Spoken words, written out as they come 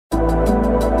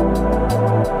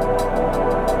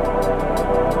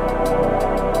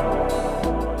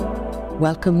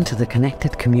Welcome to the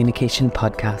Connected Communication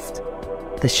Podcast,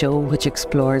 the show which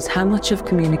explores how much of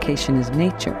communication is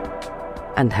nature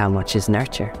and how much is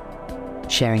nurture,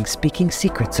 sharing speaking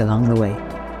secrets along the way.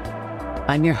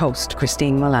 I'm your host,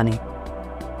 Christine Mullaney.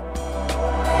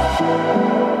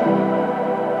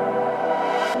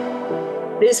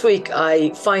 This week,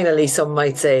 I finally, some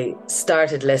might say,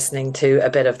 started listening to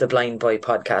a bit of the Blind Boy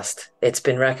podcast. It's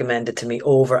been recommended to me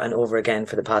over and over again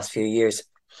for the past few years.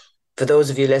 For those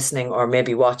of you listening or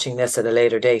maybe watching this at a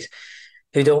later date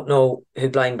who don't know who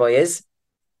Blind Boy is,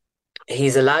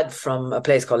 he's a lad from a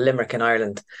place called Limerick in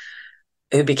Ireland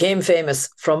who became famous,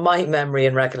 from my memory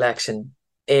and recollection,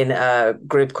 in a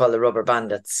group called the Rubber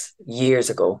Bandits years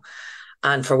ago,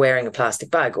 and for wearing a plastic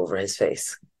bag over his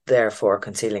face, therefore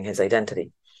concealing his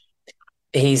identity.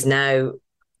 He's now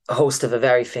a host of a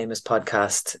very famous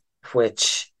podcast,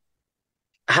 which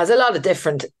has a lot of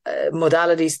different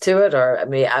modalities to it, or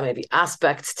maybe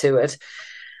aspects to it.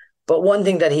 But one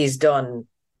thing that he's done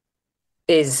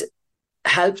is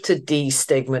help to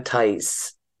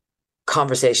destigmatize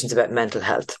conversations about mental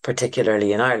health,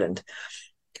 particularly in Ireland.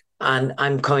 And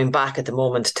I'm coming back at the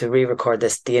moment to re-record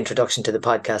the introduction to the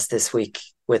podcast this week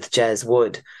with Jez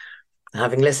Wood.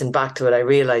 Having listened back to it, I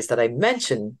realised that I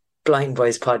mentioned Blind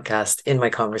Boy's podcast in my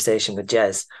conversation with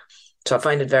Jez. So I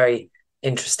find it very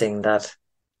interesting that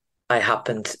I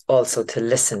happened also to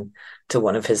listen to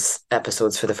one of his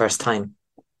episodes for the first time.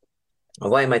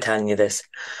 Why am I telling you this?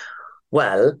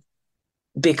 Well,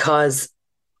 because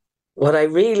what I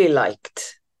really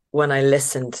liked when I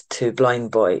listened to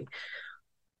Blind Boy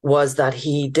was that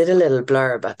he did a little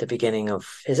blurb at the beginning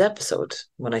of his episode.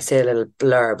 When I say a little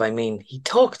blurb, I mean he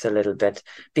talked a little bit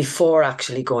before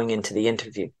actually going into the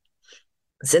interview.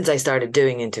 Since I started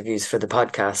doing interviews for the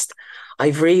podcast,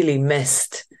 I've really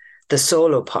missed the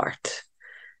solo part,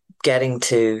 getting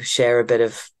to share a bit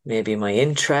of maybe my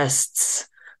interests,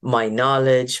 my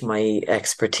knowledge, my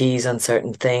expertise on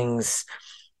certain things,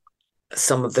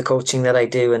 some of the coaching that I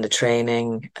do and the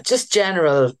training, just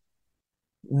general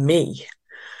me.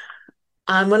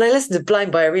 And when I listened to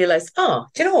Blind Boy, I realised, do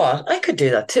you know what? I could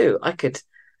do that too. I could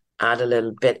add a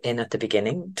little bit in at the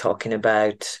beginning, talking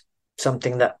about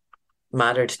something that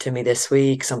mattered to me this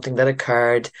week, something that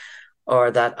occurred,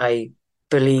 or that I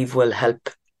believe will help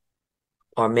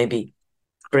or maybe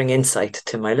bring insight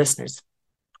to my listeners.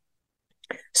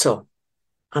 So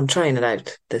I'm trying it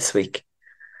out this week.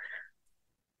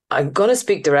 I'm going to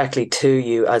speak directly to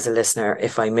you as a listener,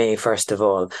 if I may, first of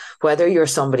all, whether you're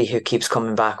somebody who keeps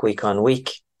coming back week on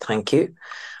week, thank you,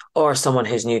 or someone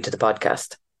who's new to the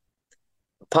podcast.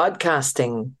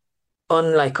 Podcasting,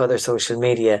 unlike other social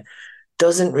media,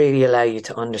 doesn't really allow you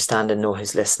to understand and know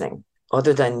who's listening,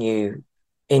 other than you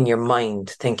in your mind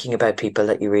thinking about people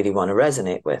that you really want to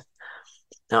resonate with.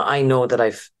 Now, I know that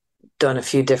I've done a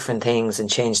few different things and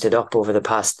changed it up over the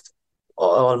past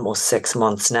almost 6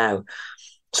 months now.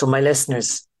 So my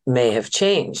listeners may have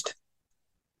changed.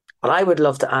 But I would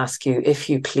love to ask you, if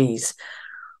you please,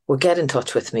 will get in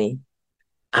touch with me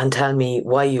and tell me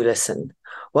why you listen,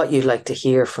 what you'd like to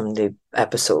hear from the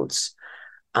episodes,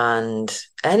 and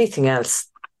anything else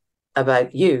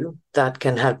about you that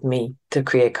can help me to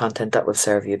create content that will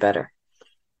serve you better.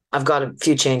 I've got a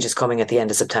few changes coming at the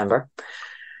end of September.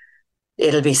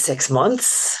 It'll be 6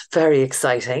 months, very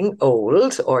exciting,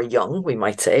 old or young, we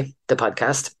might say, the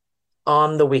podcast,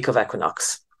 on the week of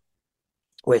equinox,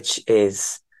 which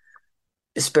is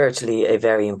spiritually a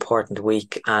very important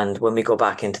week. And when we go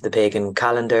back into the pagan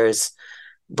calendars,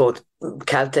 both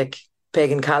Celtic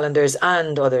pagan calendars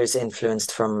and others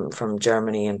influenced from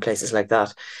Germany and places like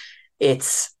that,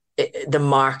 it's the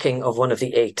marking of one of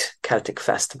the 8 Celtic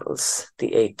festivals,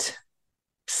 the 8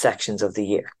 sections of the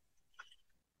year.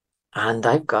 And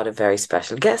I've got a very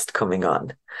special guest coming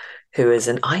on who is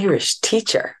an Irish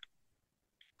teacher.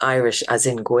 Irish as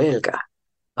in Gaeilge,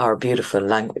 our beautiful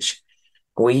language.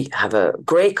 We have a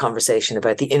great conversation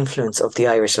about the influence of the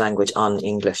Irish language on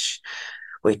English.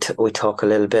 We talk a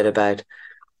little bit about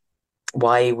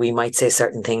why we might say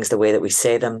certain things the way that we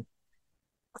say them,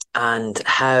 and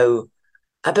how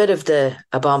a bit of the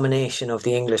abomination of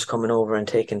the English coming over and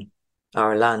taking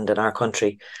our land and our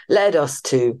country led us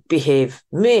to behave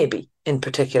maybe in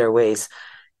particular ways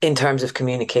in terms of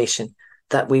communication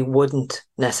that we wouldn't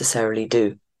necessarily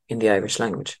do in the Irish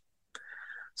language.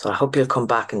 So I hope you'll come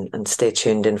back and stay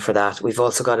tuned in for that. We've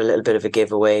also got a little bit of a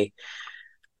giveaway.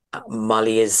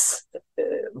 Molly has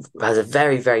a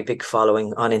very, very big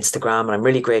following on Instagram, and I'm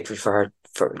really grateful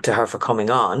to her for coming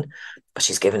on. But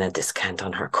she's given a discount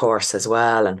on her course as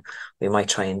well, and we might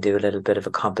try and do a little bit of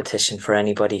a competition for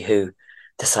anybody who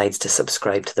decides to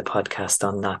subscribe to the podcast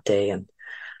on that day and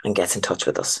gets in touch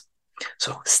with us.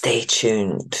 So stay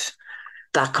tuned.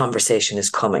 That conversation is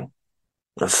coming.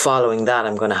 And following that,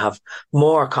 I'm going to have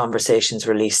more conversations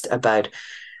released about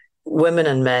women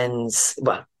and men's,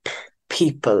 well,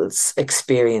 people's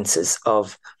experiences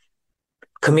of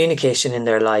communication in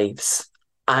their lives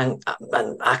and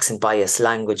accent bias,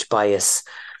 language bias,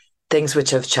 things which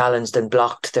have challenged and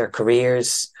blocked their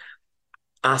careers,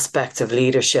 aspects of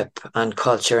leadership and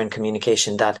culture and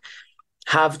communication that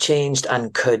have changed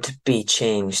and could be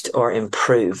changed or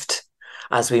improved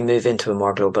as we move into a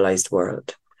more globalized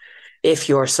world. If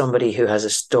you're somebody who has a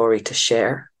story to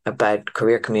share about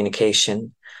career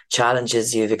communication,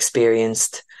 challenges you've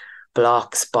experienced,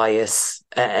 blocks, bias,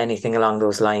 anything along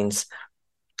those lines,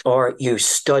 or you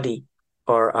study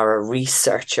or are a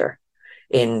researcher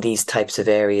in these types of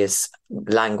areas,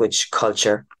 language,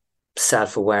 culture,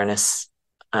 self-awareness,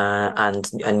 and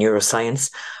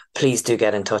neuroscience, please do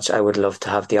get in touch. I would love to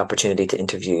have the opportunity to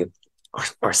interview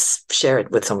or share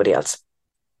it with somebody else.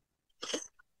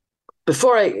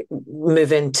 Before I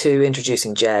move into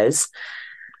introducing Jez,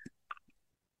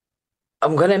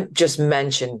 I'm going to just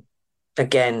mention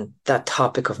again that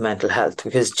topic of mental health,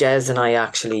 because Jez and I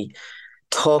actually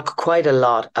talk quite a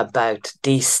lot about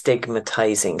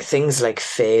destigmatizing things like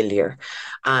failure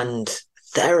and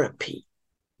therapy.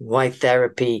 Why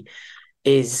therapy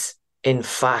is, in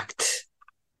fact,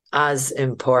 as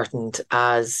important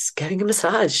as getting a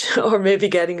massage or maybe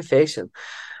getting a facial.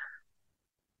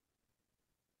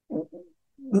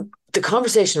 The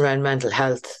conversation around mental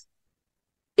health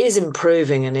is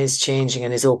improving and is changing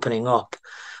and is opening up.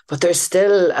 But there's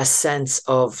still a sense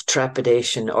of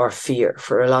trepidation or fear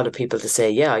for a lot of people to say,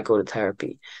 yeah, I go to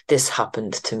therapy. This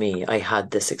happened to me. I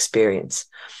had this experience.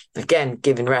 Again,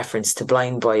 giving reference to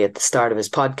Blind Boy at the start of his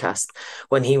podcast,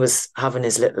 when he was having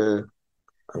his little,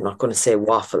 I'm not going to say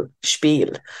waffle,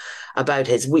 spiel about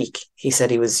his week. He said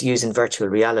he was using virtual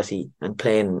reality and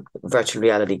playing virtual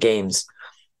reality games.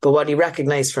 But what he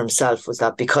recognized for himself was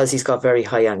that because he's got very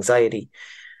high anxiety,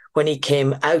 when he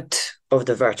came out of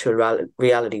the virtual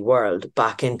reality world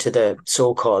back into the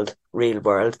so-called real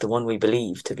world, the one we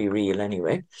believe to be real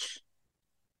anyway,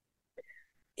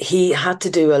 he had to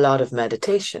do a lot of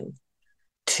meditation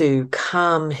to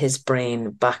calm his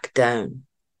brain back down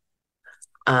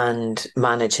and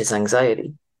manage his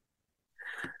anxiety.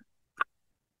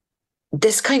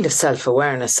 This kind of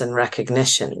self-awareness and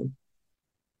recognition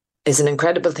is an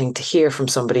incredible thing to hear from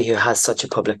somebody who has such a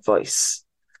public voice.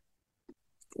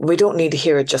 We don't need to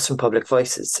hear it just from public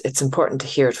voices. It's important to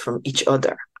hear it from each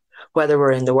other, whether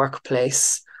we're in the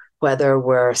workplace, whether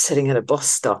we're sitting at a bus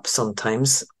stop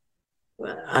sometimes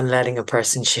and letting a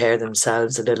person share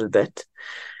themselves a little bit,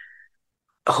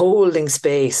 holding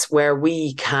space where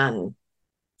we can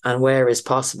and where is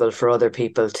possible for other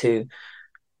people to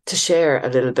share a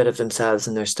little bit of themselves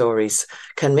and their stories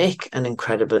can make an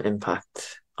incredible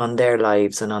impact on their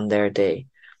lives and on their day,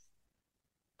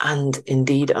 and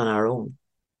indeed on our own.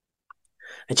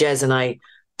 Jez and I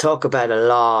talk about a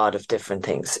lot of different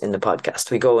things in the podcast.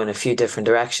 We go in a few different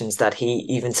directions that he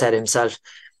even said himself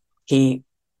he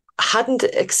hadn't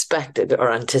expected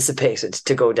or anticipated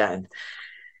to go down.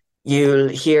 You'll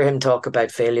hear him talk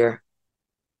about failure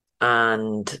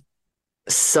and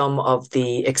some of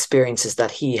the experiences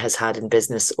that he has had in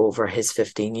business over his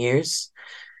 15 years.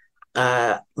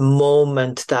 A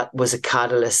moment that was a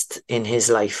catalyst in his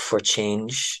life for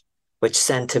change, which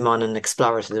sent him on an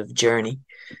explorative journey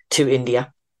to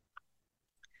India.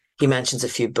 He mentions a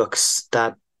few books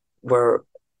that were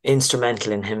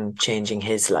instrumental in him changing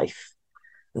his life,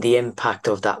 the impact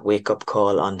of that wake-up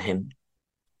call on him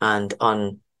and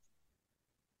on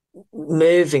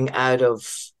moving out of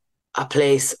a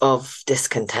place of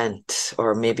discontent,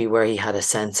 or maybe where he had a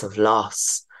sense of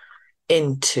loss,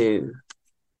 into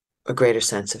a greater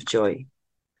sense of joy.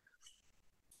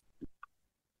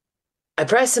 I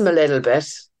press him a little bit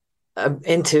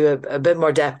into a bit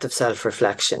more depth of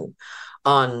self-reflection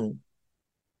on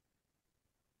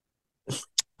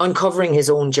uncovering his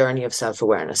own journey of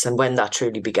self-awareness and when that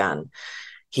truly began.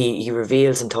 He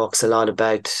reveals and talks a lot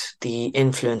about the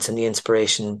influence and the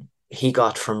inspiration he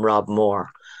got from Rob Moore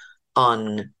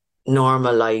on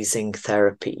normalizing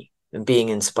therapy and being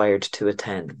inspired to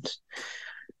attend.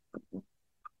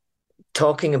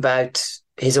 Talking about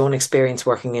his own experience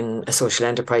working in a social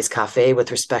enterprise cafe with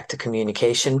respect to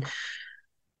communication.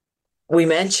 We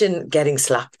mentioned getting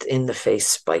slapped in the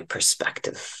face by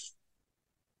perspective.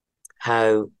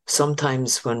 How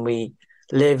sometimes when we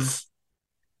live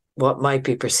what might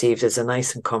be perceived as a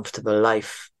nice and comfortable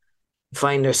life,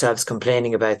 find ourselves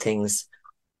complaining about things,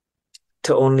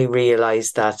 to only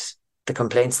realize that the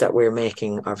complaints that we're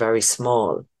making are very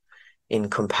small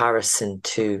in comparison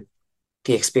to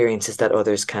the experiences that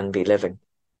others can be living,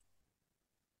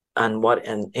 and what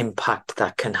an impact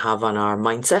that can have on our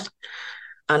mindset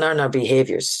and on our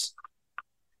behaviors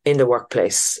in the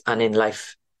workplace and in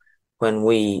life when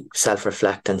we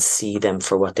self-reflect and see them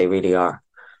for what they really are.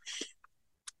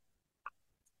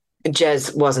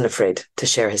 Jez wasn't afraid to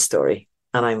share his story,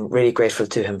 and I'm really grateful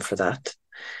to him for that.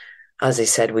 As I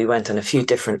said, we went on a few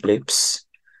different loops,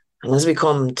 and as we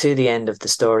come to the end of the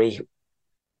story,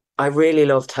 I really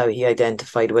loved how he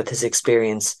identified with his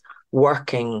experience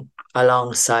working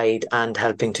alongside and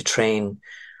helping to train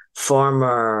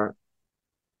former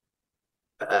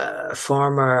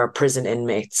prison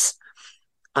inmates,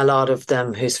 a lot of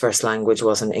them whose first language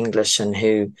wasn't English and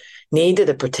who needed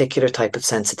a particular type of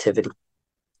sensitivity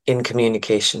in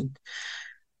communication.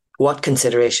 What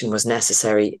consideration was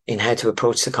necessary in how to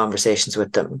approach the conversations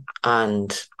with them,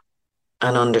 and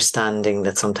an understanding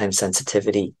that sometimes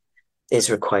sensitivity is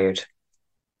required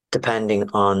depending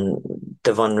on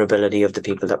the vulnerability of the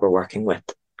people that we're working with.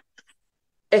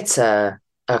 It's a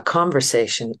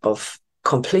conversation of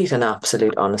complete and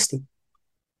absolute honesty,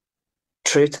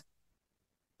 truth,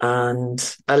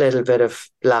 and a little bit of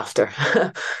laughter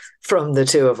from the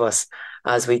two of us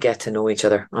as we get to know each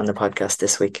other on the podcast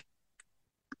this week.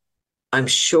 I'm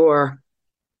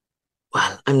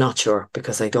not sure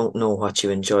because I don't know what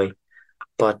you enjoy,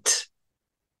 but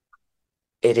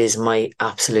it is my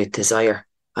absolute desire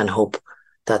and hope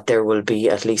that there will be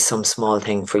at least some small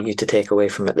thing for you to take away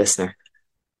from it, listener.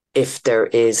 If there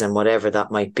is, and whatever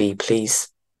that might be, please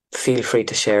feel free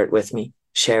to share it with me.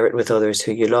 Share it with others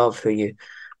who you love, who you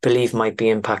believe might be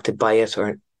impacted by it,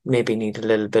 or maybe need a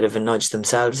little bit of a nudge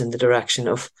themselves in the direction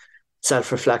of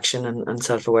self-reflection and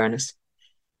self-awareness.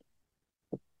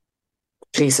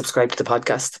 Please subscribe to the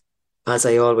podcast. As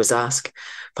I always ask,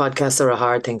 podcasts are a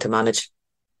hard thing to manage.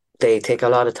 They take a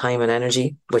lot of time and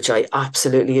energy, which I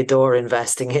absolutely adore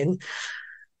investing in.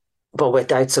 But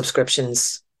without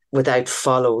subscriptions, without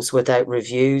follows, without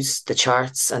reviews, the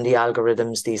charts and the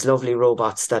algorithms, these lovely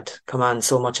robots that command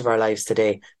so much of our lives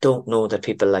today, don't know that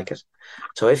people like it.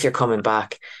 So if you're coming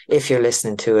back, if you're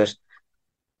listening to it,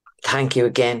 thank you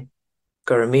again.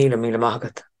 Garamila Mila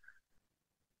Magat.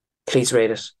 Please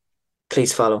rate it.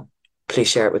 Please follow. Please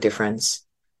share it with your friends.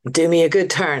 Do me a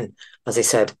good turn, as I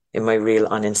said in my reel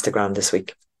on Instagram this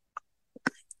week.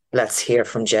 Let's hear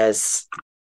from Jez.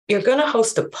 You're going to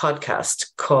host a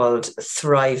podcast called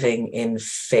Thriving in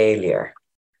Failure.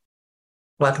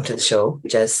 Welcome to the show,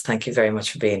 Jez. Thank you very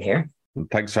much for being here.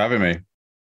 Thanks for having me.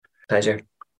 Pleasure.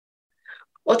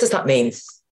 What does that mean?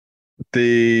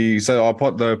 The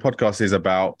podcast is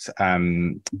about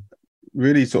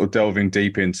really sort of delving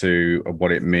deep into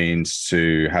what it means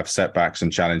to have setbacks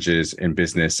and challenges in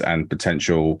business and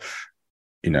potential,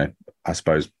 I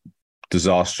suppose,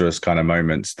 disastrous kind of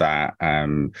moments that,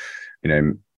 I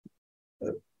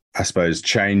suppose,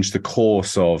 change the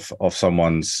course of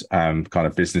someone's kind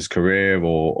of business career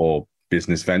or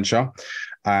business venture.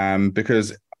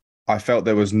 Because I felt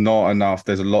there was not enough.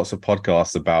 There's lots of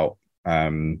podcasts about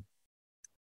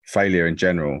failure in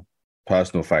general,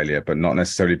 personal failure, but not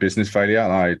necessarily business failure.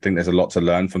 And I think there's a lot to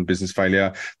learn from business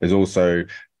failure. There's also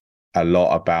a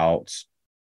lot about,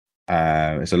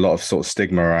 there's a lot of sort of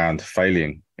stigma around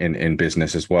failing in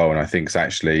business as well. And I think it's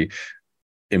actually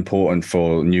important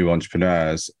for new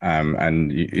entrepreneurs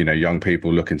and young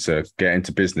people looking to get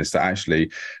into business that actually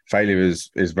failure is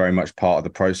very much part of the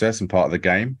process and part of the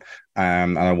game.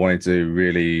 And I wanted to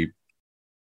really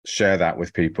share that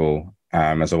with people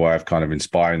as a way of kind of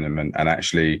inspiring them and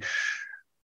actually,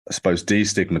 I suppose,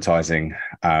 destigmatizing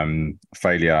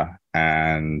failure,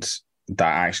 and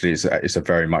that actually is a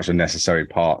very much a necessary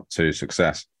part to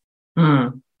success.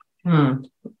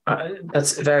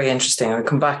 That's very interesting. I'll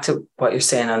come back to what you're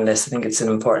saying on this. I think it's an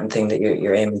important thing that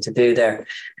you're aiming to do there.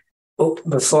 Oh,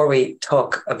 before we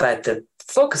talk about the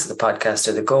focus of the podcast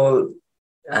or the goal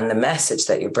and the message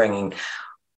that you're bringing,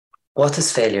 what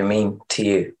does failure mean to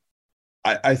you?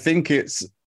 I think it's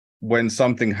when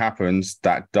something happens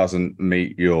that doesn't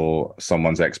meet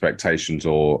someone's expectations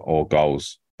or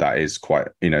goals. That is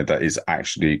that is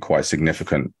actually quite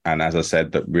significant. And as I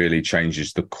said, that really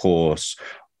changes the course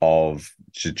of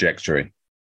trajectory.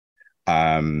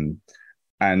 And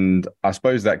I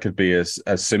suppose that could be as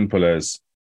simple as,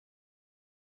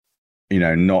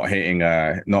 not hitting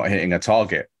a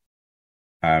target.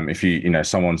 If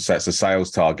someone sets a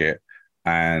sales target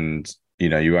and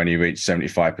you only reach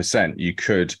 75%, you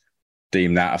could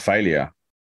deem that a failure.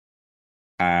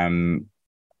 But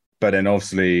then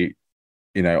obviously,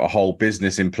 a whole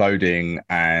business imploding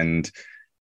and,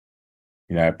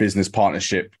 a business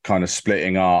partnership kind of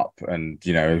splitting up and,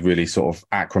 a really sort of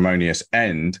acrimonious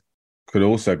end could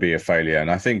also be a failure.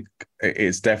 And I think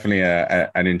it's definitely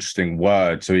an interesting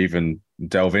word to even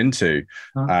delve into,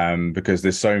 because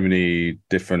there's so many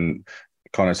different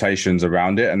connotations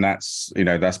around it. And that's,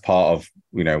 that's part of,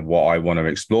 what I want to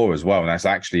explore as well. And that's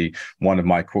actually one of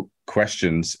my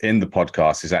questions in the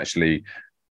podcast is actually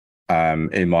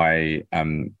in my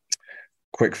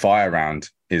quick fire round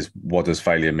is, what does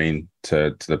failure mean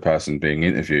to the person being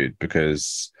interviewed?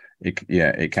 Because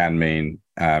it can mean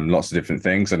lots of different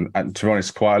things. And to be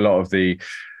honest, quite a lot of the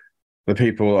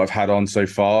people I've had on so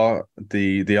far,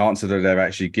 the answer that they're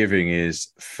actually giving is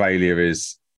failure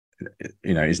is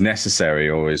necessary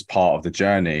or is part of the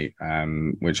journey,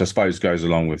 which I suppose goes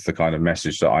along with the kind of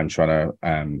message that I'm trying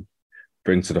to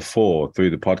bring to the fore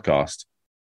through the podcast.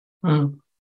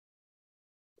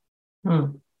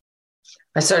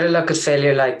 I sort of look at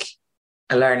failure like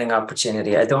a learning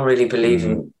opportunity. I don't really believe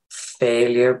in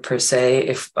failure per se,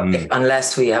 if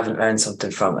unless we haven't learned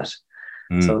something from it.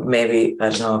 So maybe, I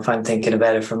don't know, if I'm thinking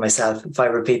about it for myself, if I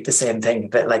repeat the same thing, a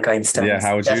bit like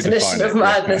Einstein's definition of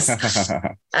madness.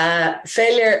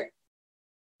 Failure,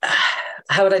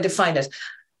 how would I define it?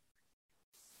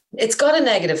 It's got a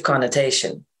negative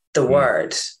connotation, the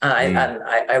word. And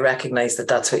I recognize that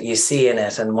that's what you see in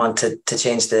it and want to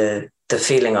change the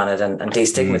feeling on it and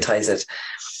destigmatize it.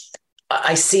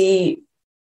 I see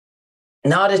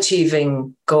not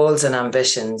achieving goals and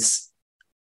ambitions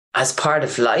as part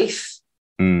of life,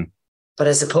 but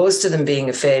as opposed to them being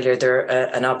a failure, they're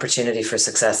an opportunity for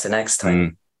success the next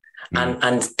time.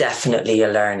 And definitely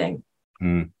a learning.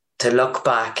 To look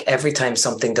back every time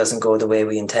something doesn't go the way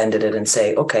we intended it and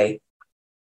say, okay,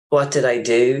 what did I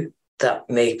do that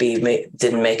maybe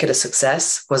didn't make it a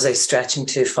success? Was I stretching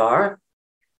too far?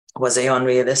 Was I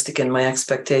unrealistic in my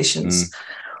expectations?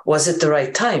 Was it the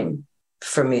right time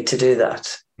for me to do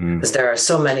that? Because there are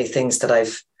so many things that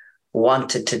I've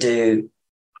wanted to do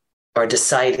or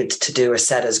decided to do or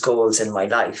set as goals in my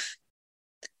life,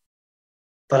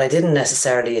 but I didn't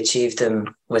necessarily achieve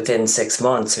them within 6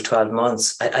 months or 12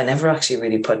 months. I never actually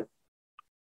really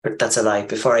that's a lie,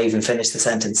 before I even finished the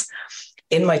sentence.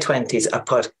 In my 20s, I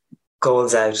put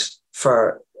goals out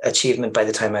for achievement by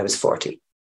the time I was 40.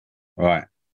 Right.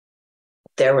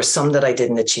 There were some that I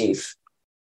didn't achieve,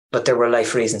 but there were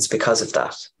life reasons because of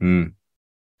that.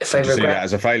 If Did you see that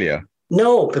as a failure?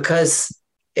 No, because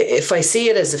if I see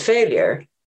it as a failure,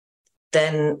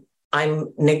 then I'm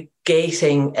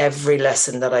negating every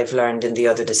lesson that I've learned in the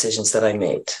other decisions that I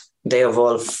made. They have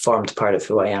all formed part of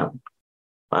who I am.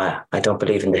 I don't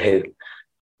believe in the who.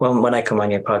 When I come on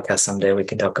your podcast someday, we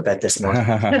can talk about this more.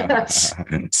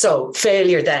 So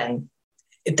failure, then,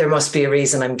 there must be a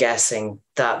reason, I'm guessing,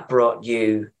 that brought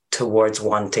you towards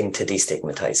wanting to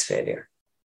destigmatize failure.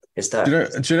 Is that? Do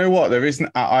you know what? There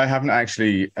isn't. I haven't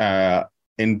actually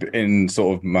in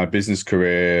sort of my business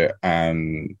career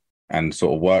and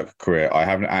sort of work career, I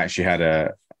haven't actually had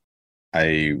a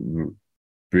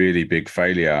really big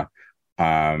failure.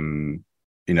 Obviously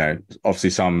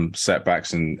some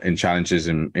setbacks and challenges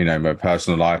in, my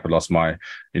personal life. I lost my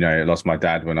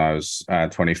dad when I was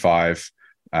 25.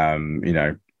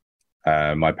 My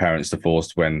parents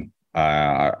divorced when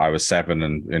I was 7,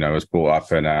 and, I was brought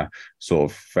up in a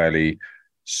sort of fairly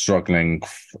struggling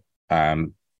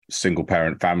single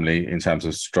parent family in terms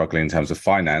of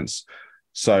finance.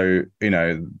 So,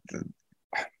 and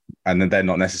then they're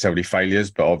not necessarily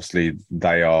failures, but obviously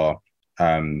they are,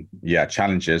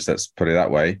 challenges, let's put it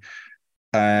that way.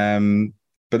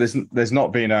 But there's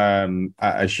not been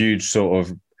a huge sort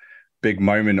of big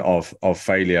moment of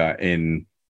failure in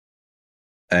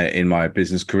my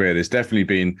business career. There's definitely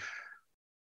been,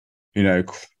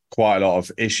 quite a lot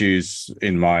of issues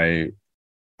in my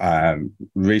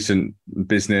recent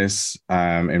business,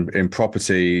 in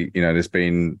property. There's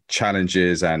been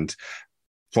challenges and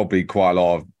probably quite a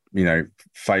lot of,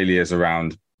 failures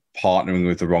around partnering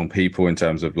with the wrong people in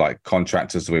terms of like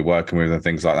contractors that we're working with and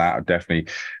things like that. I definitely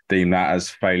deem that as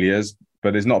failures,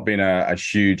 but there's not been a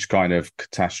huge kind of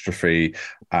catastrophe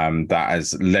that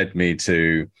has led me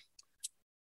to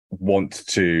want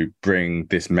to bring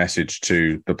this message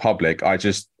to the public.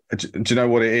 Do you know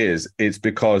what it is? It's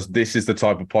because this is the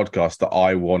type of podcast that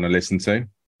I want to listen to.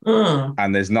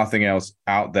 And there's nothing else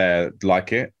out there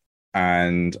like it.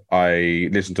 And I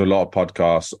listen to a lot of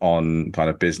podcasts on kind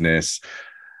of business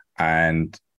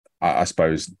and I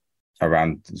suppose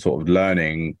around sort of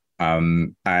learning.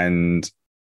 And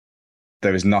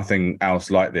there is nothing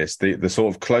else like this. The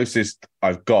sort of closest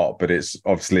I've got, but it's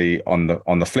obviously on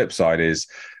the flip side, is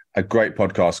a great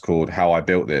podcast called How I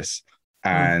Built This.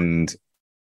 And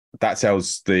that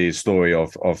tells the story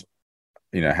of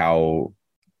how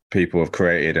people have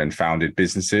created and founded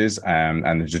businesses,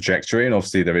 and the trajectory. And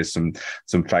obviously there is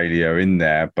some failure in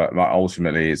there, but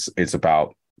ultimately it's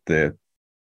about their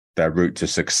route to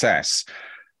success.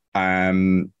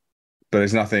 But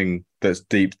there's nothing that's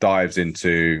deep dives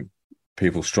into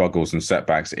people's struggles and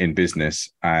setbacks in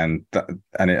business. And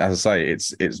as I say,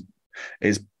 it's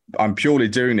I'm purely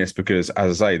doing this because,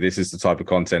 as I say, this is the type of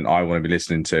content I want to be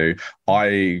listening to.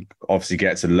 I obviously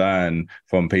get to learn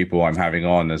from people I'm having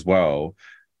on as well.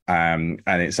 And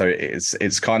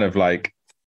it's kind of like,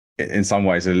 in some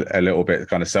ways, a little bit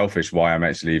kind of selfish why I'm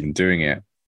actually even doing it.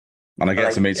 And I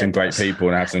get to meet some great people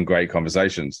and have some great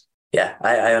conversations. Yeah,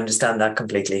 I understand that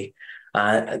completely.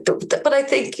 But I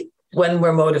think when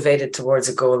we're motivated towards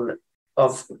a goal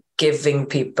of giving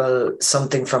people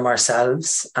something from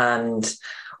ourselves and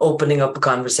opening up a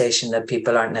conversation that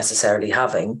people aren't necessarily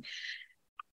having,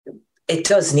 it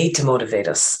does need to motivate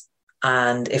us.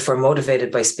 And if we're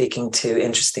motivated by speaking to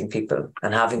interesting people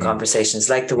and having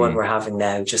conversations like the one we're having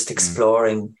now, just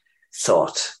exploring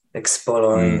thought,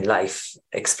 exploring life,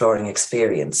 exploring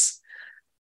experience,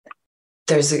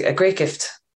 there's a great gift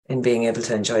in being able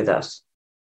to enjoy that,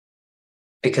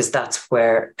 because that's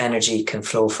where energy can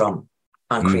flow from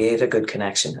and create a good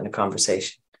connection and a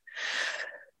conversation.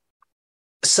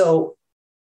 So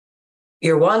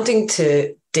you're wanting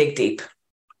to dig deep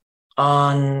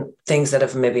on things that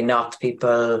have maybe knocked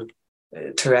people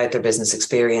throughout their business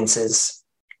experiences,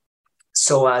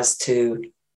 so as to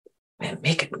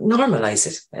make it, normalize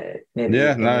it.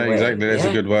 Exactly. That's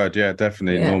a good word. Yeah,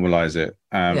 definitely normalize it.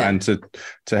 And to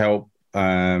help,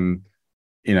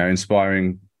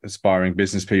 inspiring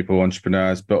business people,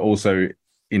 entrepreneurs, but also,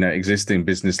 existing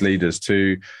business leaders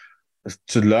to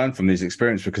learn from these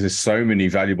experiences, because there's so many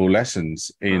valuable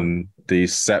lessons in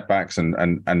these setbacks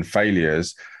and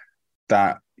failures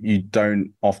that you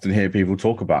don't often hear people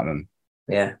talk about them.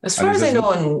 Yeah. As far as I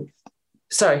know,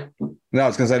 sorry. No, I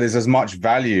was going to say there's as much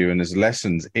value and there's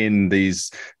lessons in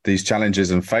these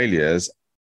challenges and failures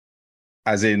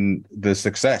as in the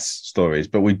success stories,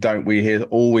 but we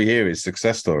hear is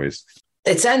success stories.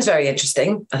 It sounds very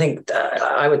interesting. I think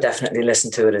I would definitely listen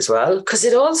to it as well, because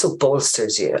it also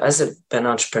bolsters you. As an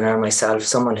entrepreneur myself,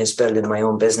 someone who's building my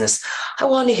own business, I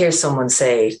want to hear someone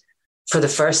say, for the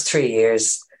first 3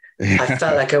 years, I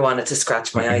felt like I wanted to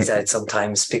scratch my eyes out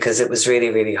sometimes because it was really,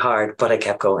 really hard, but I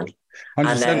kept going. 100%.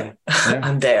 And now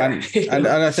I'm there. And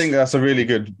I think that's a really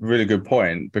good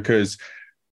point, because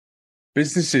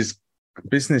business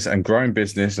and growing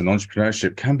business and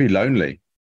entrepreneurship can be lonely,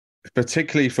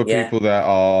 particularly for people that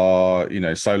are,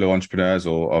 solo entrepreneurs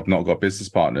or have not got business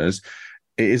partners.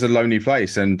 It is a lonely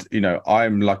place. And,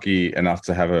 I'm lucky enough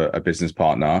to have a business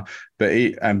partner, but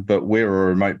we're a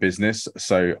remote business.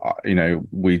 So,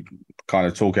 we kind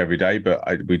of talk every day, but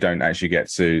we don't actually get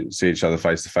to see each other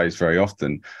face to face very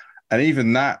often. And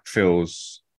even that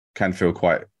can feel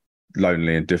quite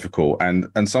lonely and difficult.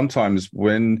 And sometimes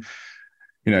when,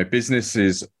 business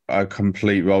is a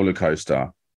complete roller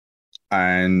coaster,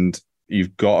 and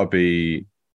you've got to be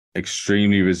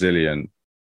extremely resilient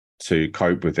to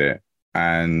cope with it.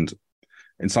 And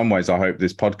in some ways, I hope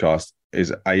this podcast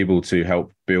is able to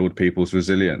help build people's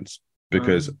resilience,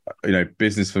 because,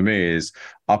 business for me is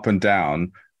up and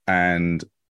down, and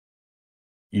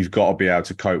you've got to be able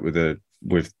to cope with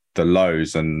the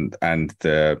lows and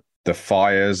the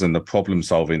fires and the problem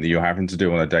solving that you're having to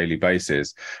do on a daily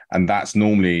basis. And that's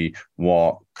normally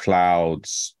what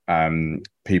clouds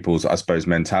people's, I suppose,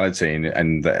 mentality.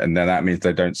 And then that means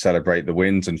they don't celebrate the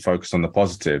wins and focus on the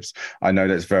positives. I know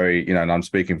that's very, and I'm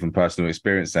speaking from personal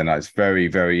experience then, it's very,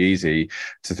 very easy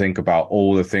to think about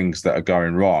all the things that are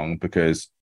going wrong, because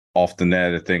often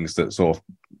they're the things that sort of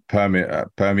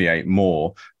permeate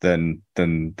more than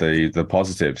the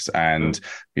positives. And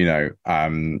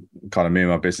kind of me and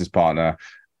my business partner,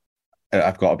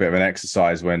 I've got a bit of an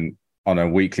exercise when on a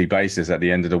weekly basis at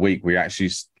the end of the week we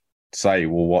actually say,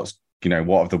 well, what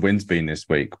have the wins been this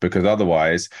week? Because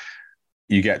otherwise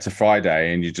you get to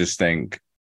Friday and you just think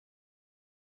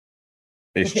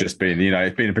it's just been,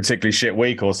 it's been a particularly shit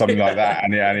week or something like that.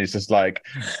 And it's just like,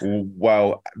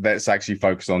 well, let's actually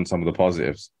focus on some of the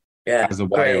positives. Yeah, as a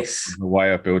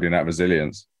way of building that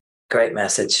resilience. Great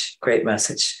message.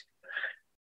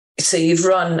 So you've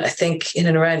run, I think, in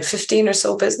and around 15 or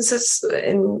so businesses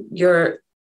in your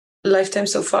lifetime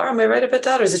so far. Am I right about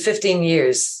that? Or is it 15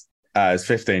 years? It's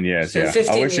 15 years, yeah.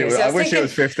 15 I wish years. I wish it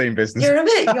was 15 businesses. You're a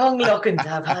bit young looking to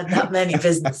have had that many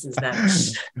businesses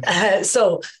now.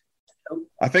 So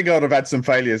I think I would have had some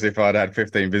failures if I'd had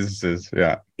 15 businesses,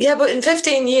 yeah. Yeah, but in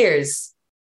 15 years,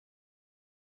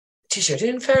 geez, you're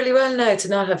doing fairly well now to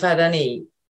not have had any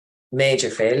Major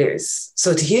failures.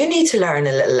 So do you need to learn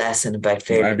a little lesson about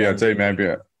failure? Maybe I do.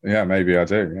 Maybe I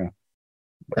do. Yeah.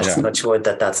 Let's touch wood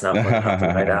that that's not going to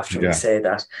happen right after we say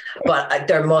that. But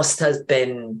there must have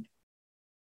been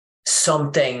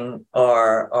something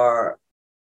or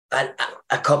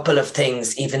a couple of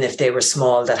things, even if they were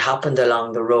small, that happened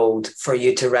along the road for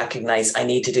you to recognize, I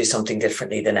need to do something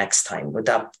differently the next time. Would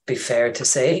that be fair to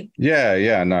say?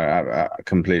 Yeah, no,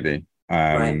 completely.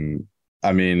 Right.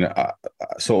 I mean,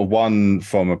 sort of one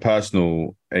from a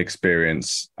personal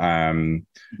experience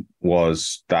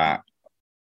was that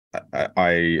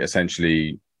I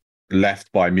essentially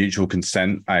left by mutual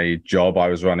consent a job. I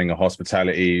was running a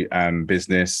hospitality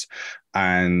business,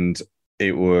 and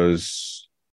it was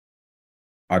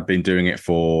I'd been doing it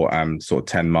for sort of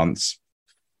 10 months,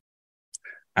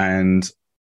 and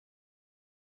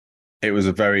it was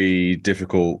a very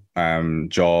difficult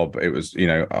job. It was,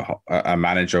 a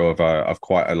manager of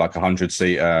quite a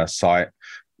 100-seater site,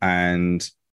 and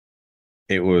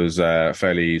it was a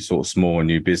fairly sort of small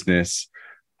new business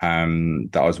that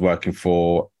I was working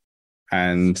for.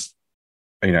 And,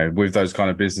 with those kind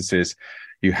of businesses,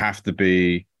 you have to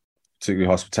be,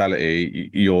 particularly hospitality,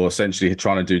 you're essentially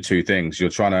trying to do two things. You're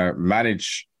trying to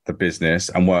manage the business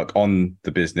and work on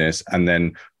the business, and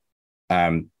then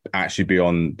actually be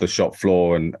on the shop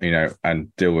floor and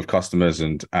and deal with customers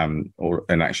and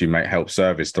actually help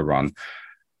service the run.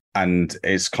 And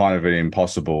it's kind of an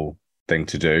impossible thing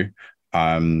to do,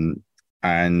 and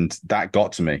that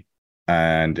got to me,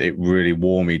 and it really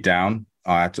wore me down.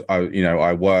 I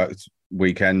worked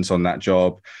weekends on that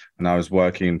job, and I was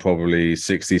working probably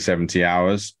 60, 70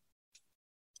 hours,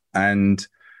 and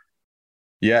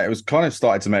it was kind of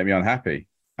started to make me unhappy.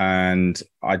 And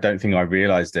I don't think I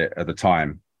realized it at the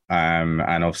time. And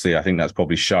obviously, I think that's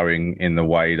probably showing in the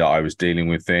way that I was dealing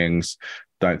with things.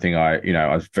 Don't think I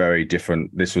was very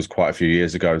different. This was quite a few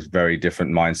years ago. It was a very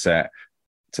different mindset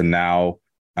to now.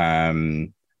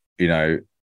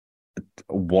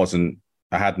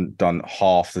 I hadn't done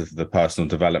half of the personal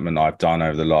development I've done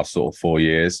over the last sort of 4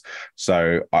 years.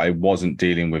 So I wasn't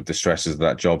dealing with the stresses of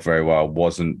that job very well.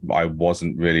 I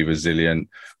wasn't really resilient.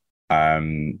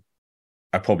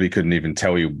 I probably couldn't even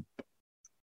tell you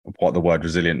what the word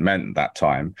resilient meant at that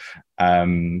time.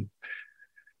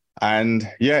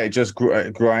 It just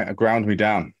ground me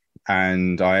down.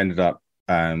 And I ended up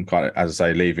kind of, as I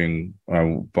say, leaving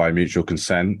by mutual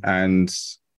consent. And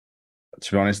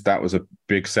to be honest, that was a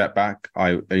big setback.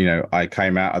 I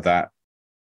came out of that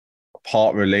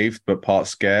part relieved, but part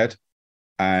scared.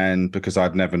 And because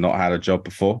I'd never not had a job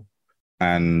before,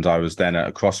 and I was then at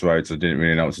a crossroads, I didn't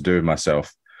really know what to do with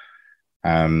myself.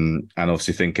 And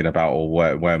obviously thinking about,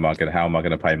 how am I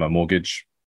going to pay my mortgage?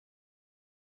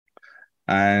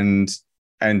 And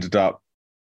ended up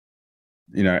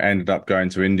going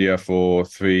to India for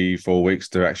 3-4 weeks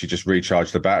to actually just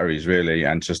recharge the batteries, really,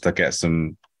 and just to get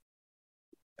some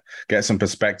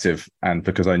perspective. And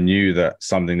because I knew that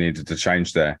something needed to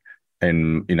change there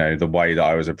in, the way that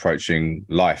I was approaching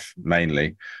life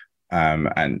mainly,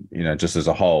 and, just as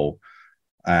a whole.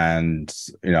 And,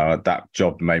 that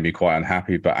job made me quite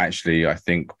unhappy, but actually I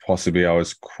think possibly I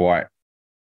was quite,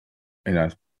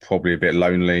 probably a bit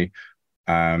lonely.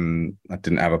 I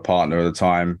didn't have a partner at the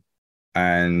time,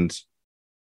 and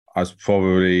I was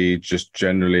probably just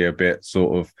generally a bit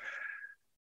sort of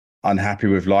unhappy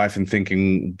with life and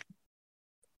thinking,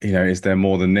 is there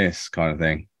more than this kind of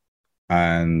thing?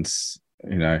 And,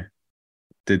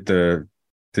 did the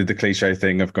cliche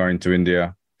thing of going to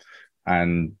India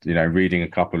and, reading a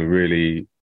couple of really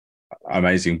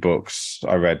amazing books.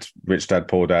 I read Rich Dad,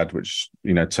 Poor Dad, which,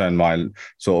 turned my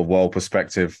sort of world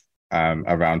perspective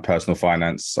around personal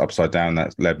finance upside down.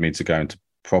 That led me to go into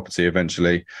property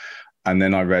eventually. And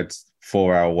then I read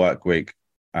 4-Hour Work Week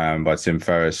by Tim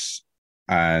Ferriss,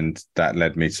 and that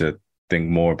led me to think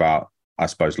more about, I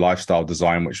suppose, lifestyle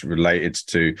design, which related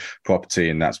to property.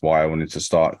 And that's why I wanted to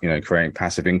start, creating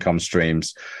passive income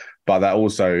streams. But that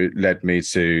also led me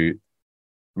to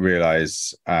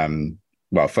realize,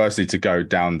 firstly, to go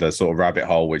down the sort of rabbit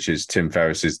hole, which is Tim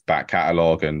Ferriss's back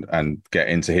catalogue, and get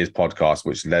into his podcast,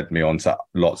 which led me on to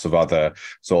lots of other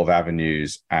sort of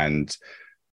avenues and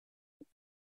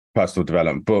personal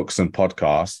development books and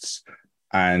podcasts.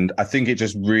 And I think it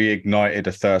just reignited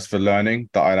a thirst for learning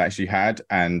that I'd actually had.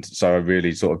 And so I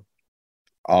really sort of,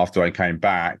 after I came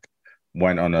back,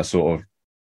 went on a sort of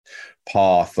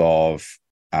path of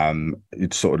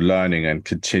sort of learning and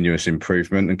continuous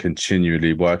improvement and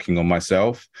continually working on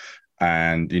myself,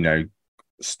 and,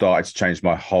 started to change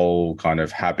my whole kind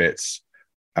of habits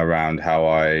around how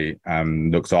I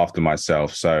looked after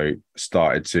myself. So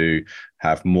started to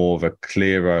have more of a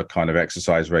clearer kind of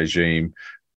exercise regime,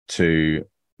 to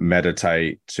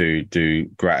meditate, to do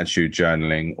gratitude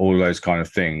journaling, all those kind of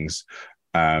things.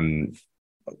 After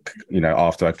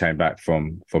I came back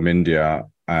from India,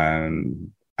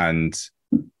 and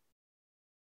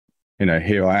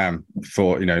here I am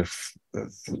for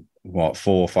 4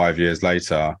 or 5 years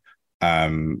later,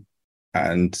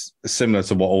 and similar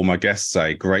to what all my guests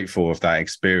say, grateful of that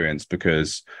experience,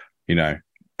 because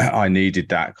I needed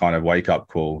that kind of wake up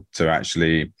call to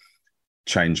actually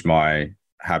change my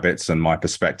habits and my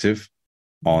perspective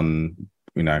on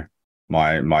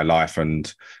my life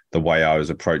and the way I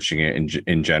was approaching it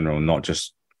in general, not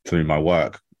just through my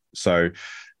work. So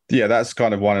yeah, that's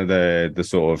kind of one of the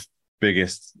sort of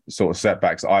biggest sort of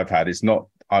setbacks I've had. It's not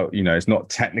it's not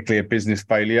technically a business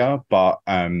failure, but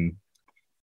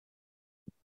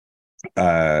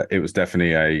it was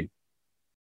definitely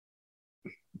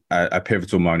a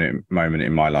pivotal moment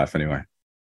in my life anyway.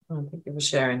 Thank you for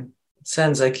sharing. It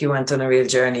sounds like you went on a real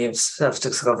journey of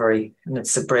self-discovery, and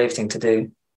it's a brave thing to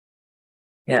do.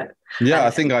 Yeah.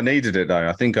 I think I needed it though.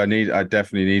 I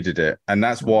definitely needed it. And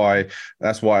that's why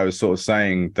I was sort of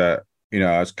saying that,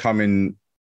 I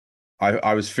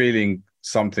was feeling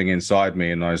something inside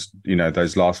me in those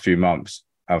last few months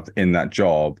in that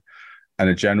job, and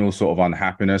a general sort of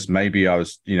unhappiness. Maybe I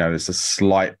was, there's a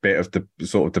slight bit of the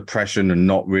sort of depression and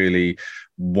not really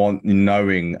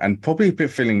knowing, and probably a bit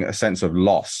feeling a sense of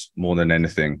loss more than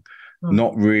anything,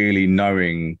 not really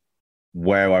knowing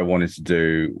where I wanted to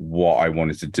do, what I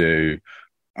wanted to do,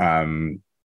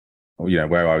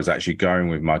 where I was actually going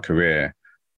with my career.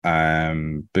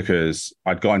 Because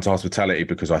I'd got into hospitality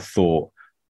because I thought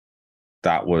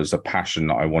that was a passion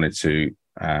that I wanted to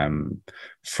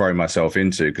throw myself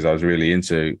into, because I was really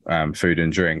into food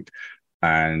and drink,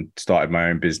 and started my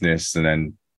own business. And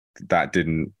then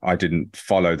I didn't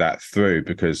follow that through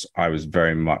because I was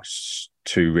very much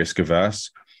too risk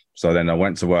averse. So then I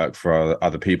went to work for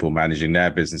other people managing their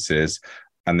businesses.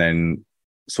 And then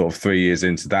sort of 3 years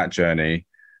into that journey,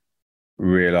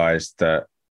 realized that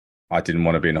I didn't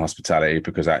want to be in hospitality,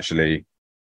 because actually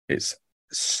it's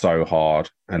so hard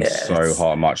and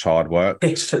much hard work.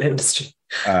 Beautiful industry.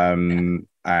 And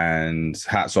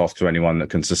hats off to anyone that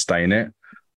can sustain it,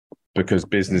 because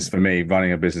business, for me,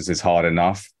 running a business is hard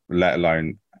enough, let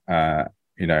alone,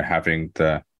 having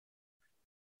the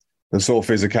sort of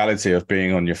physicality of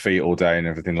being on your feet all day and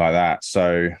everything like that.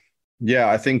 So yeah,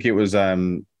 I think it was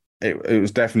it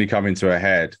was definitely coming to a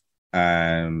head.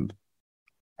 And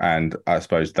I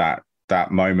suppose that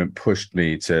moment pushed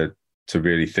me to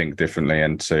really think differently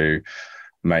and to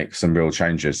make some real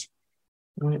changes.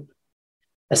 Right.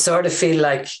 I sort of feel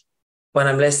like when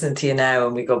I'm listening to you now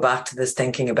and we go back to this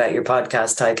thinking about your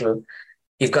podcast title,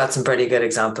 you've got some pretty good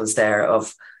examples there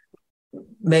of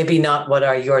maybe not what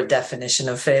are your definition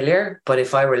of failure, but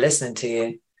if I were listening to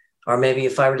you, or maybe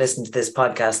if I were listening to this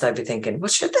podcast, I'd be thinking, well,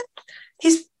 sure,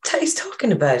 he's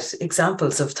talking about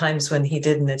examples of times when he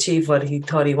didn't achieve what he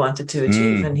thought he wanted to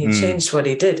achieve, and he changed what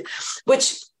he did,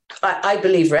 which I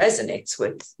believe resonates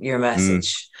with your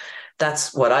message.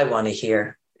 That's what I want to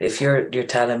hear. If you're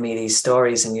telling me these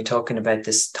stories and you're talking about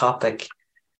this topic,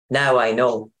 now I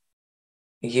know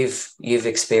you've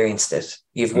experienced it.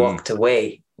 You've walked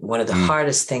away. One of the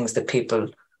hardest things that people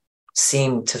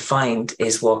seem to find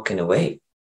is walking away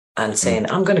and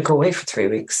saying, I'm going to go away for 3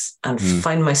 weeks and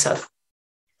find myself.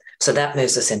 So that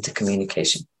moves us into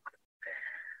communication.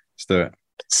 Let's do it.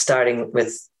 Starting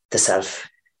with the self.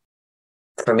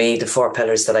 For me, the 4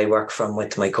 pillars that I work from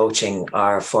with my coaching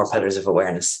are 4 pillars of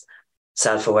awareness: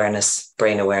 self-awareness,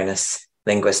 brain awareness,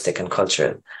 linguistic and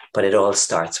cultural. But it all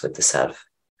starts with the self.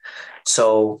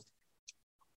 So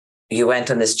you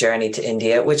went on this journey to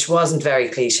India, which wasn't very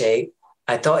cliche.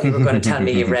 I thought you were going to tell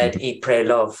me you read Eat, Pray,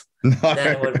 Love. No,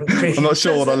 I'm not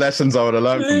sure what the lessons I would have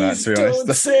learned from that, to be honest.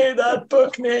 Don't say that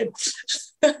book, Nate.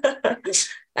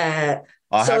 I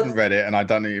haven't read it, and I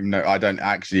don't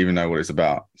actually even know what it's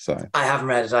about. So I haven't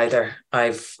read it either.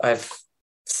 I've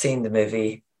seen the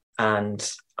movie,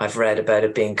 and I've read about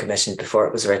it being commissioned before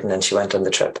it was written, and she went on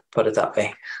the trip. Put it that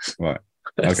way. Right.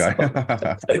 Okay.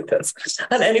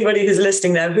 And anybody who's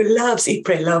listening now who loves Eat,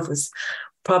 Pray, Love was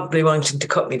probably wanting to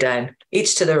cut me down.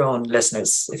 Each to their own,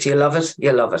 listeners. If you love it,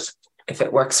 you love it. If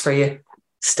it works for you,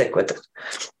 stick with it.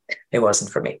 It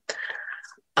wasn't for me.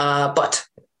 But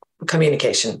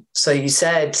communication. So you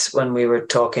said when we were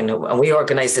talking, and we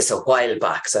organized this a while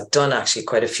back, so I've done actually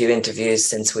quite a few interviews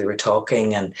since we were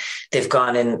talking, and they've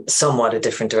gone in somewhat a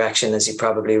different direction, as you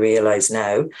probably realize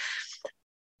now.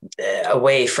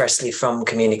 Away firstly from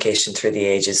communication through the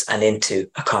ages and into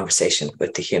a conversation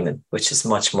with the human, which is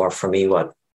much more for me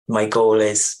what my goal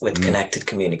is with connected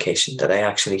communication, that I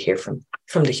actually hear from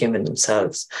the human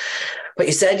themselves. But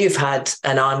you said you've had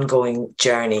an ongoing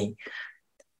journey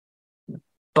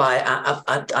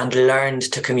and learned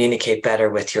to communicate better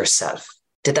with yourself.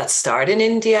 Did that start in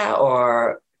India,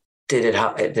 or did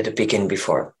it begin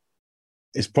before?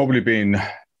 It's probably been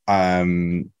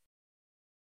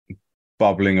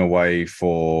bubbling away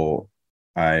for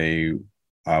a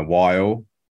while,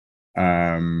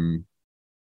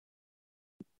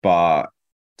 but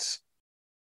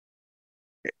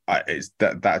it's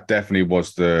that definitely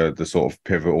was the sort of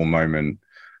pivotal moment,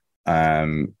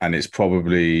 and it's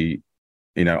probably,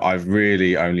 I've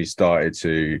really only started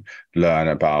to learn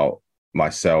about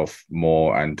myself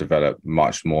more and develop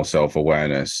much more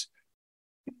self-awareness,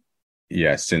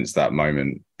 since that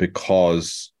moment,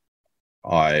 because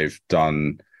I've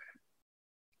done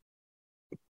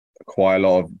quite a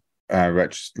lot of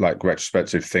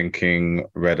retrospective thinking,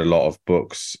 read a lot of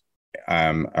books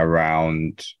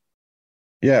around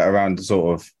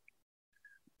sort of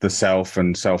the self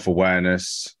and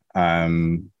self-awareness. I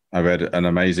read an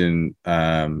amazing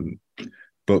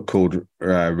book called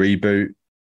Reboot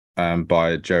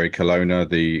by Jerry Colonna,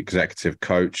 the executive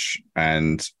coach,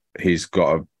 and he's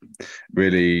got a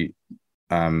really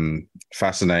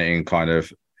fascinating kind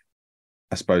of,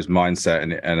 I suppose, mindset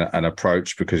and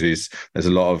approach, because there's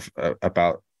a lot of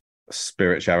about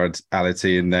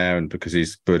spirituality in there, and because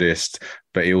he's Buddhist,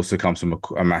 but he also comes from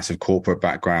a massive corporate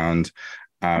background.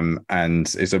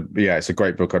 And it's a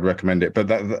great book. I'd recommend it. But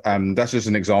that's just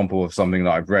an example of something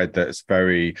that I've read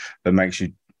that makes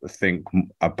you think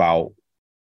about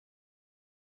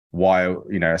why,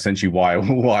 essentially why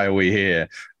are we here?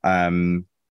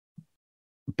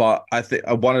 But I think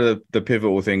one of the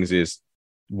pivotal things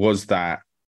was that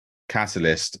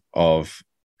catalyst of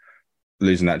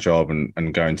losing that job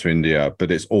and going to India.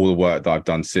 But it's all the work that I've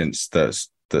done since that's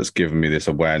given me this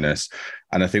awareness.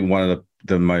 And I think one of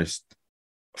the most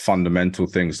fundamental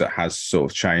things that has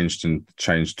sort of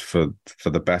changed for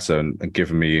the better and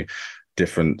given me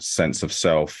different sense of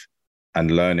self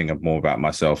and learning more about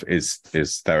myself is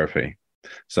therapy.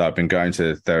 So I've been going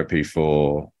to therapy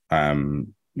for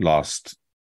last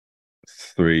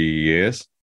 3 years,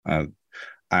 and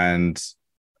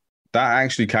that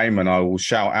actually came, and I will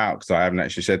shout out, because I haven't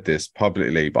actually said this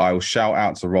publicly, but I will shout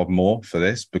out to Rob Moore for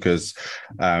this, because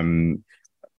Rob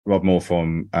Moore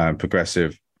from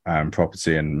Progressive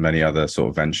Property and many other sort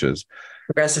of ventures.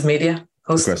 Progressive Media.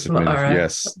 Progressive Media,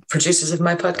 yes. Producers of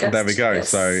my podcast. There we go. Yes.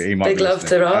 So he might big be love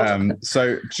listening. to Rob.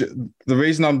 So the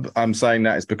reason I'm saying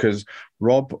that is because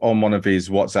Rob, on one of his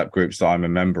WhatsApp groups that I'm a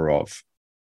member of,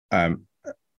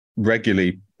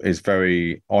 regularly is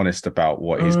very honest about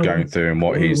what he's going through and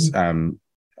what he's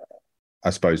I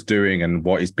suppose doing and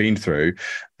what he's been through.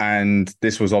 And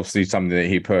this was obviously something that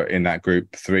he put in that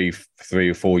group three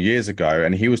or 4 years ago,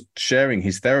 and he was sharing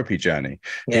his therapy journey.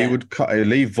 He would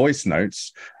leave voice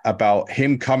notes about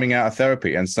him coming out of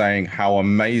therapy and saying how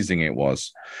amazing it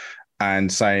was,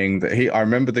 and saying that I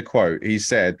remember the quote, he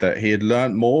said that he had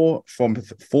learned more from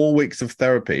 4 weeks of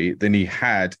therapy than he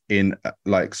had in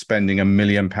spending £1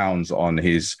 million on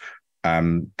his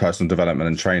personal development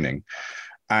and training.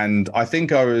 And I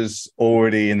think I was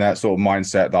already in that sort of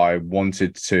mindset that I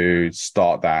wanted to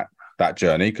start that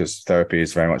journey, because therapy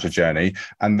is very much a journey.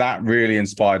 And that really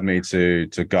inspired me to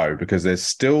go, because there's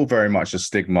still very much a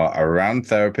stigma around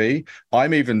therapy.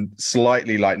 I'm even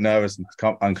slightly nervous and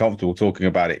uncomfortable talking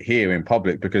about it here in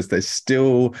public, because there's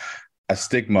still a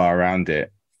stigma around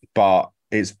it. But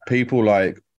it's people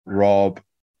like Rob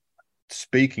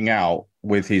speaking out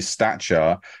with his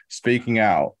stature, speaking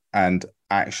out and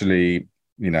actually,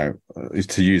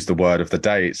 to use the word of the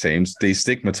day, it seems,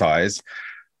 destigmatize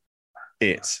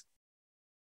it.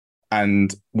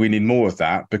 And we need more of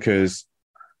that, because,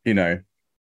 it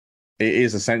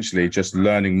is essentially just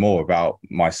learning more about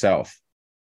myself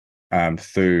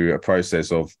through a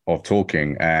process of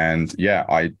talking. And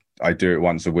I do it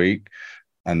once a week.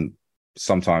 And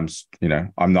sometimes,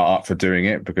 I'm not up for doing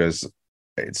it, because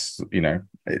it's you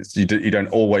don't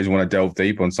always want to delve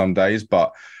deep on some days.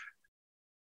 But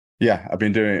I've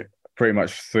been doing it pretty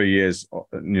much 3 years,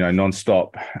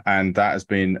 nonstop. And that has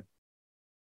been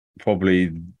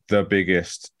probably the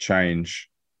biggest change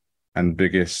and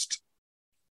biggest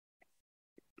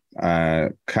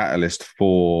catalyst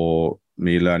for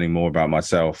me learning more about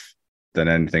myself than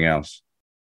anything else.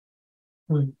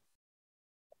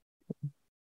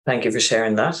 Thank you for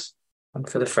sharing that. And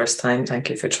for the first time,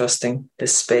 thank you for trusting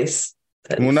this space.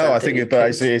 Well, no, I think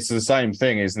it's the same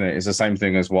thing, isn't it? It's the same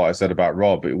thing as what I said about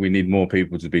Rob. We need more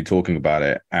people to be talking about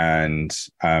it, and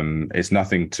it's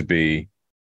nothing to be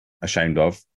ashamed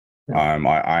of.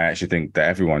 I actually think that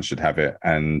everyone should have it,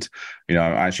 and I'm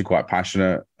actually quite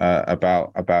passionate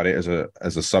about it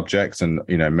as a subject. And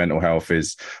mental health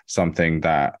is something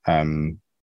that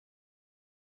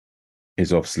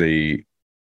is obviously,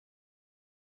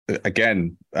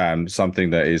 again,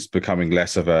 something that is becoming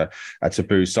less of a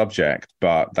taboo subject,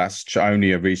 but that's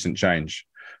only a recent change,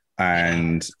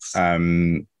 and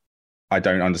I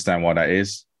don't understand why that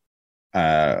is.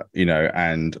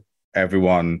 And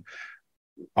everyone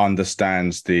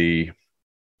understands the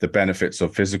benefits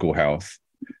of physical health,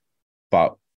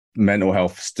 but mental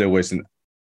health still isn't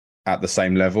at the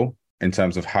same level in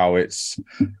terms of how it's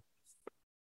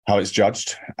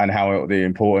judged and the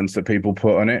importance that people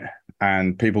put on it.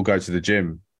 And people go to the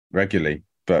gym regularly,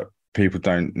 but people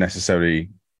don't necessarily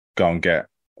go and get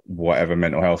whatever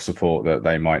mental health support that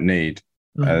they might need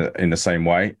in the same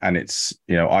way. And it's,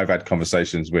 I've had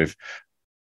conversations with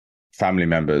family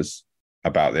members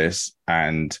about this,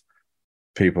 and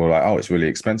people are like, oh, it's really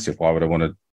expensive. Why would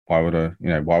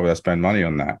I spend money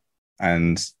on that?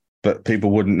 But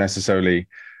people wouldn't necessarily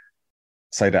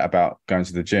say that about going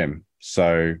to the gym.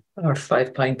 So, or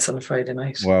 5 pints on a Friday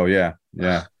night. Well, yeah.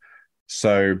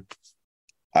 So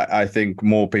I think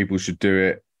more people should do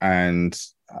it. And,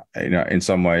 in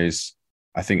some ways,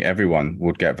 I think everyone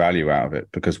would get value out of it,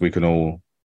 because we can all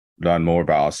learn more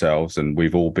about ourselves, and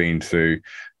we've all been through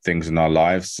things in our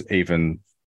lives. Even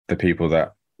the people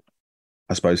that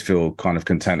I suppose feel kind of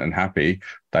content and happy,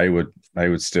 they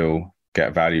would still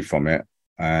get value from it.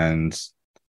 And,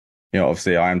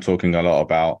 obviously I am talking a lot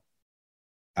about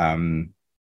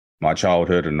my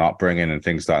childhood and upbringing and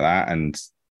things like that, and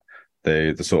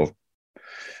the sort of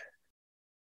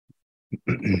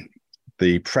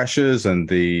the pressures and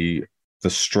the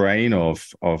strain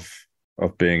of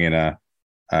being in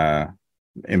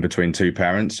between two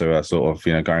parents who are sort of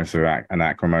going through an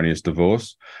acrimonious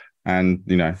divorce. And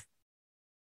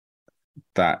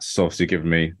that's obviously given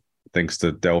me things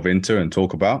to delve into and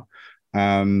talk about,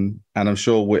 and I'm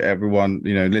sure everyone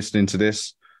listening to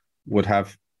this would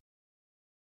have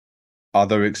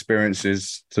other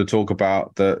experiences to talk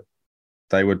about that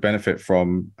they would benefit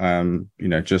from,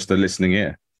 just the listening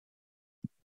ear.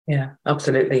 Yeah,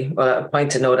 absolutely. Well, a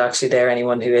point to note actually there,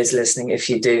 anyone who is listening, if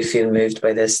you do feel moved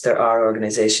by this, there are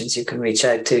organisations you can reach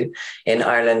out to. In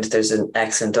Ireland, there's an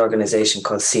excellent organisation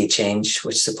called See Change,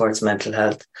 which supports mental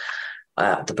health.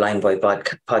 The Blind Boy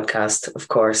podcast, of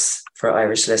course, for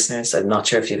Irish listeners. I'm not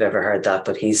sure if you've ever heard that,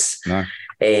 but he's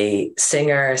a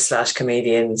singer /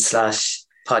 comedian /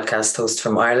 podcast host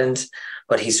from Ireland,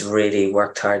 but he's really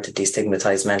worked hard to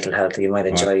destigmatize mental health. You might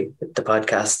enjoy the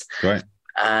podcast. Right.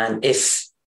 And if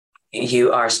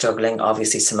you are struggling,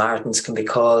 obviously Samaritans can be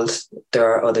called. There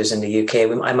are others in the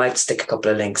UK. I might stick a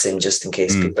couple of links in just in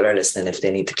case people are listening if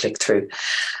they need to click through.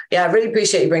 Yeah, I really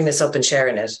appreciate you bringing this up and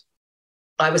sharing it.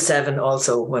 I was 7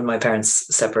 also when my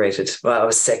parents separated. Well, I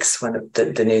was 6 when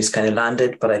the news kind of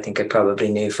landed, but I think I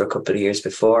probably knew for a couple of years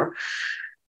before.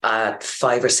 At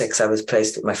 5 or 6, I was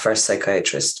placed with my first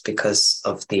psychiatrist because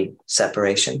of the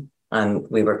separation, and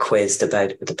we were quizzed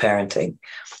about the parenting.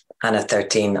 And at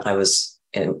 13, I was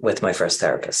with my first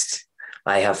therapist.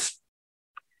 I have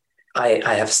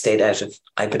stayed out of,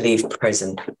 I believe,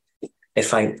 prison,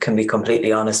 if I can be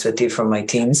completely honest with you, from my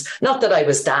teens. Not that I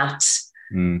was that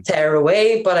tear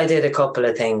away, but I did a couple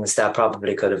of things that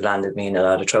probably could have landed me in a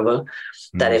lot of trouble.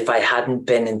 That if I hadn't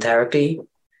been in therapy,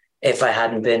 if I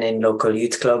hadn't been in local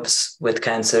youth clubs with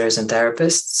counsellors and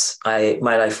therapists,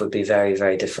 my life would be very,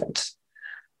 very different.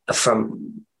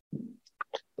 From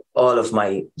all of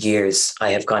my years, I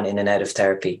have gone in and out of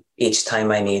therapy each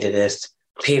time I needed it,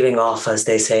 peeling off, as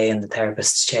they say, in the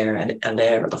therapist's chair, a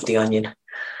layer of the onion.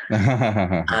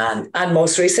 And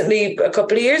most recently, a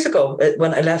couple of years ago,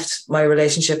 when I left my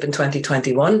relationship in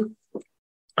 2021,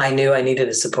 I knew I needed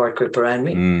a support group around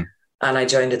me. And I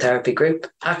joined a therapy group,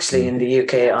 actually in the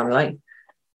UK online.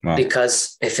 Wow.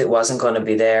 Because if it wasn't going to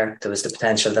be there was the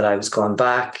potential that I was going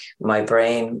back. My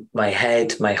brain, my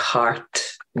head, my heart,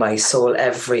 my soul,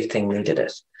 everything needed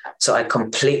it. So I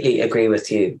completely agree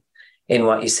with you in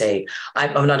what you say.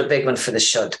 I'm not a big one for the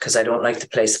should, because I don't like to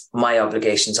place my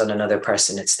obligations on another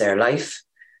person. It's their life.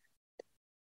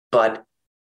 But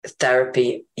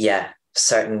therapy, yeah,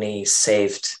 certainly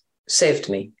saved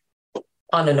me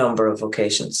on a number of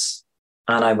occasions.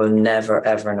 And I will never,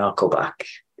 ever not go back.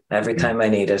 Every time I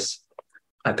need it,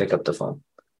 I pick up the phone.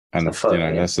 And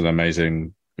that's an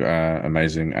amazing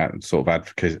sort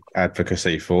of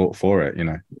advocacy for it,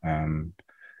 and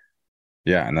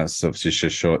that's obviously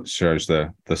shows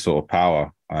the sort of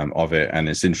power of it. And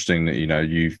it's interesting that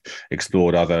you've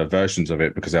explored other versions of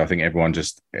it, because I think everyone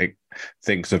just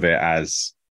thinks of it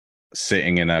as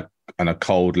sitting in a a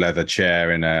cold leather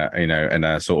chair in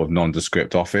a sort of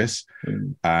nondescript office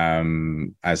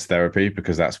as therapy,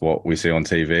 because that's what we see on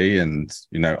TV. And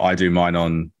I do mine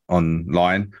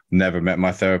online. Never met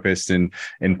my therapist in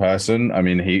person. I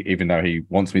mean, even though he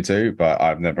wants me to, but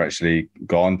I've never actually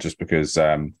gone, just because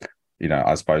I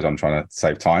suppose I'm trying to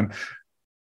save time.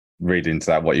 Read into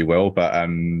that what you will, but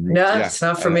no, it's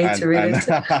not for me to read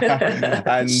into.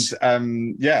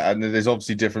 And there's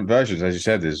obviously different versions, as you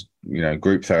said. There's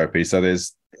group therapy, so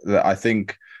I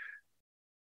think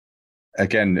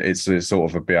again it's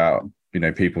sort of about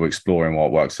people exploring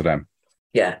what works for them.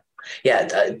 Yeah,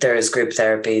 there is group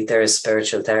therapy, there is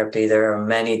spiritual therapy, there are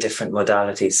many different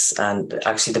modalities. And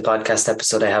actually the podcast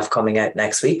episode I have coming out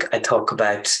next week, I talk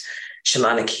about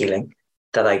shamanic healing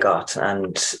that I got,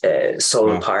 and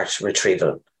soul part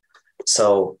retrieval.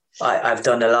 So I've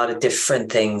done a lot of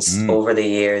different things over the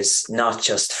years, not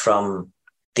just from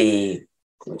the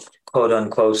quote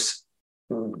unquote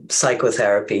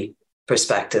psychotherapy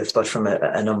perspective, but from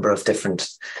a number of different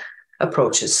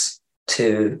approaches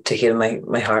to heal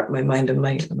my heart, my mind, and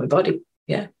my body.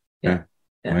 Yeah.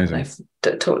 Amazing. I've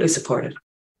totally supported.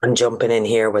 I'm jumping in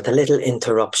here with a little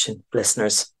interruption,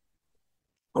 listeners.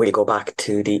 We'll go back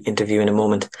to the interview in a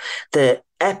moment. The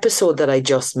episode that I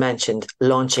just mentioned,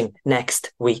 launching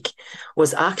next week,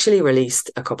 was actually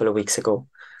released a couple of weeks ago.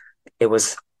 It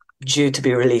was due to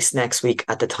be released next week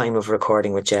at the time of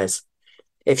recording with Jez.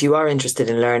 If you are interested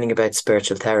in learning about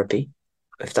spiritual therapy,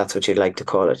 if that's what you'd like to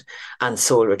call it, and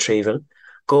soul retrieval,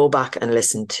 go back and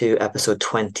listen to episode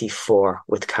 24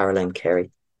 with Caroline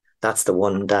Carey. That's the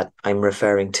one that I'm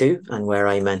referring to, and where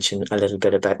I mention a little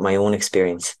bit about my own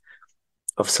experience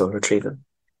of soul retrieval,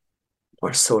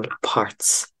 or soul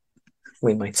parts,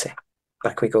 we might say.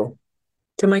 Back we go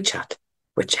to my chat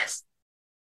with Jez.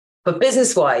 But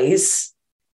business-wise,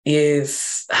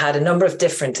 you've had a number of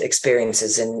different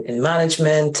experiences in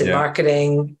management, in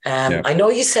marketing. I know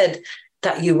you said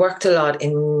that you worked a lot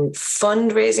in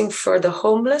fundraising for the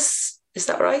homeless. Is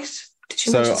that right? Did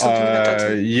you mention something about that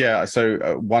too? Yeah.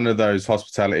 So one of those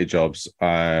hospitality jobs,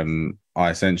 I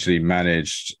essentially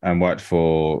managed and worked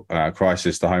for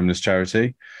Crisis, the homeless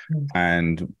charity,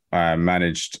 and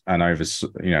managed and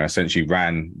essentially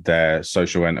ran their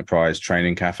social enterprise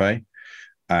training cafe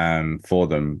for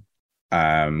them,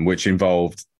 which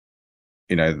involved,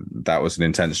 that was an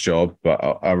intense job,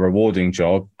 but a rewarding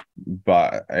job.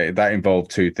 But that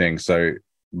involved two things. So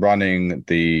running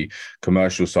the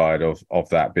commercial side of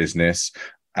that business,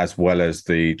 as well as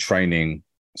the training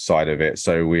side of it.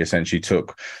 So we essentially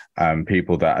took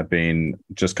people that had been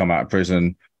just come out of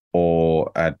prison, or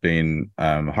had been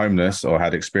homeless, or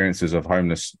had experiences of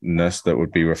homelessness, that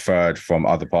would be referred from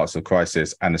other parts of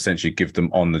Crisis, and essentially give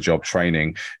them on-the-job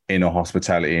training in a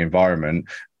hospitality environment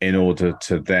in order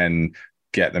to then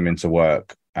get them into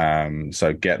work.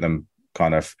 So get them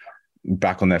kind of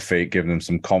back on their feet, give them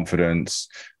some confidence.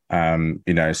 So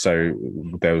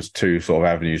there was two sort of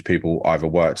avenues. People either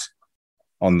worked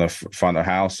on the front of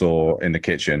house or in the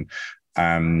kitchen.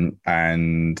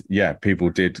 People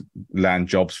did land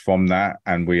jobs from that,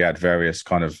 and we had various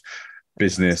kind of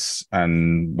business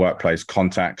and workplace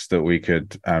contacts that we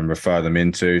could refer them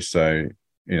into. So,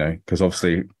 because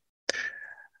obviously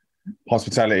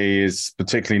hospitality is,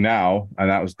 particularly now,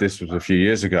 and this was a few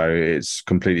years ago, it's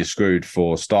completely screwed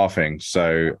for staffing.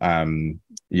 So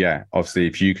obviously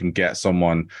if you can get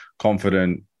someone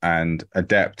confident and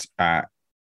adept at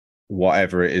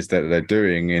whatever it is that they're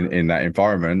doing in that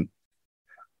environment,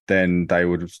 then they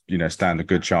would stand a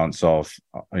good chance of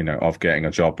getting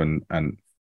a job. And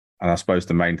I suppose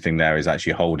the main thing there is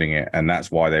actually holding it, and that's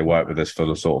why they work with us for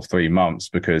the sort of 3 months,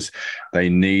 because they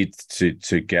need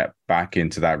to get back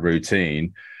into that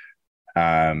routine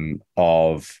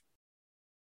of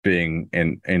being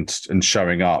in and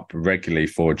showing up regularly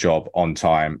for a job on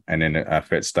time and in a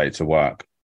fit state to work.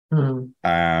 And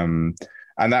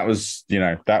that was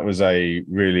a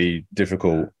really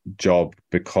difficult job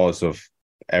because of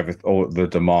all the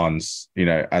demands.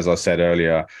 As I said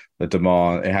earlier, it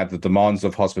had the demands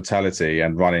of hospitality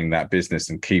and running that business,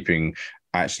 and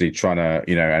actually trying to,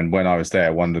 and when I was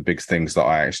there, one of the big things that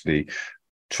I actually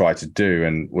tried to do,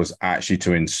 and was actually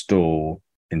to instill,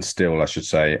 I should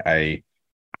say, a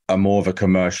more of a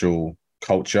commercial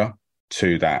culture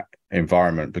to that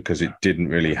environment, because it didn't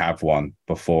really have one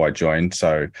before I joined.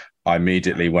 So I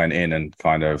immediately went in and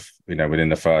kind of, within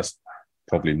the first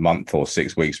probably month or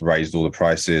 6 weeks, raised all the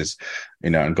prices,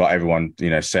 and got everyone,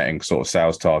 setting sort of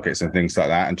sales targets and things like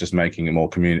that, and just making it more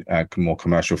more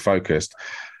commercial focused,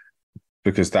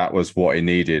 because that was what it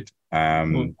needed.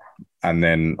 And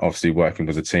then obviously working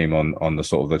with the team on the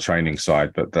sort of the training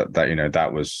side, but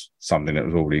that was something that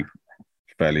was already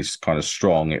fairly kind of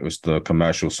strong. It was the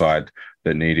commercial side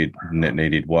that needed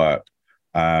work.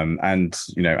 And,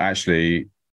 actually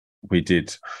we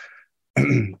did,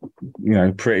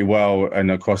 pretty well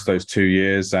and across those 2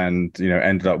 years, and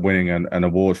ended up winning an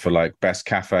award for like best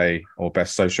cafe or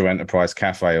best social enterprise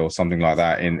cafe or something like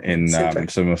that in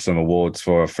some awards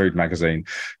for a food magazine.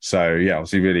 So yeah, I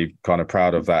was really kind of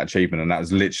proud of that achievement, and that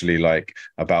was literally like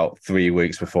about 3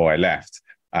 weeks before I left.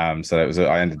 So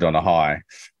I ended on a high.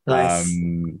 Nice.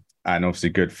 And obviously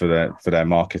good for their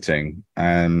marketing.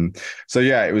 So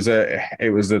yeah, it was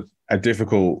a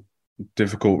difficult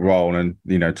role. And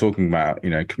talking about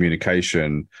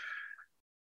communication,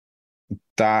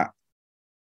 that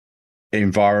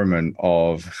environment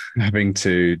of having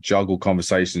to juggle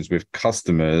conversations with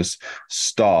customers,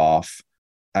 staff,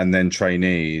 and then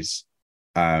trainees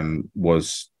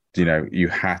was, you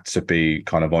had to be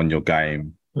kind of on your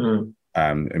game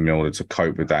in order to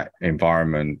cope with that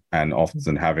environment, and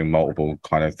often having multiple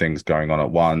kind of things going on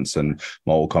at once and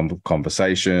multiple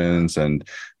conversations, and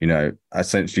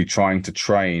essentially trying to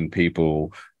train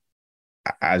people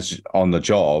as on the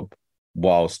job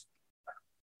whilst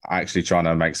actually trying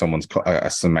to make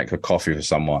make a coffee for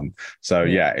someone. So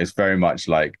yeah, it's very much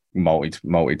like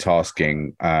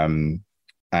multitasking,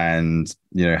 and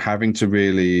having to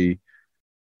really,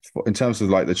 in terms of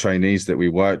like the trainees that we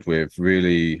worked with,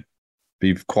 really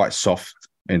be quite soft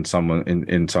in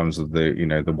terms of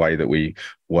the the way that we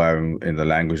were in the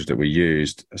language that we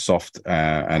used, soft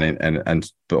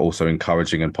and but also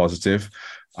encouraging and positive,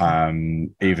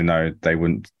 even though they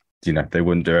wouldn't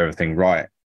do everything right,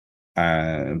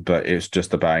 but it's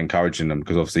just about encouraging them,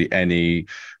 because obviously any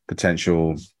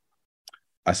potential,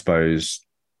 I suppose,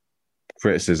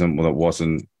 criticism that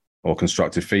wasn't, or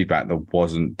constructive feedback that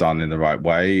wasn't done in the right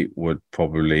way, would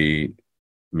probably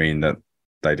mean that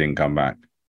they didn't come back.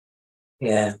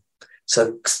 Yeah.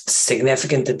 So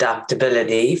significant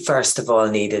adaptability, first of all,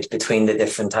 needed between the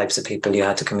different types of people you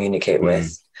had to communicate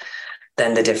with,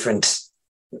 then the different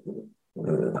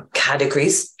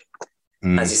categories,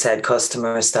 as you said,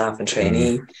 customer, staff, and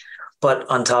trainee. But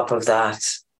on top of that,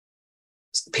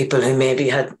 people who maybe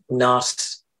had not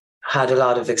had a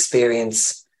lot of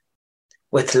experience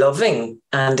with loving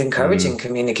and encouraging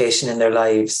communication in their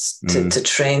lives, to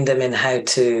train them in how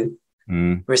to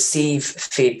receive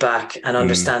feedback and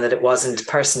understand that it wasn't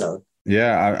personal.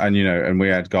 Yeah, and we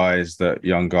had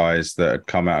young guys that had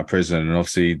come out of prison, and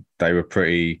obviously they were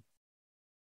pretty,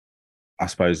 I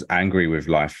suppose, angry with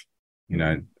life,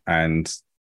 and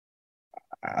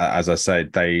as I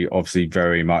said, they obviously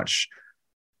very much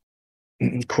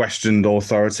questioned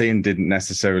authority and didn't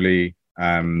necessarily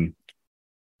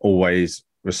always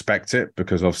respect it,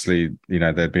 because obviously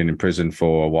they'd been in prison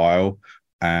for a while,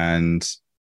 and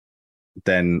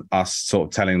then us sort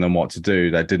of telling them what to do,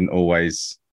 they didn't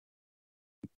always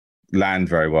land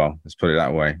very well, let's put it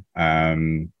that way.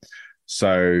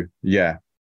 So yeah,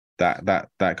 that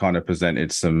kind of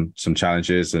presented some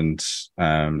challenges, and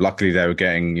luckily they were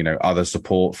getting other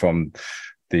support from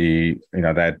they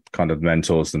had kind of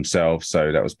mentors themselves,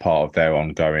 so that was part of their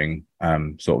ongoing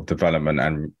sort of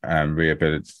development and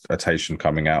rehabilitation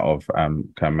coming out of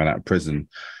prison.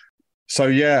 So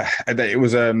yeah, it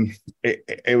was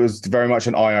it was very much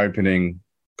an eye-opening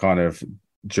kind of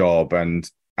job, and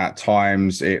at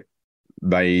times it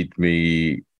made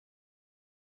me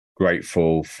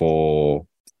grateful for,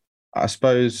 I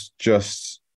suppose,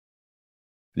 just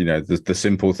the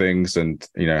simple things, and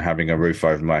having a roof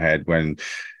over my head. When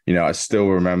I still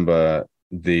remember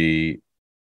having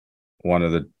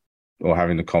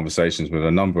the conversations with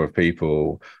a number of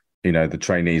people, the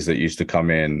trainees that used to come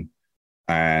in,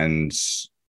 and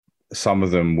some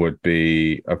of them would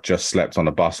have just slept on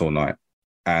a bus all night,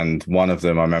 and one of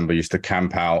them I remember used to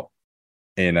camp out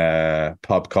in a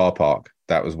pub car park.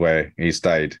 That was where he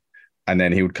stayed, and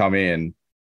then he would come in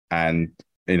and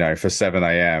for 7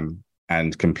 a.m.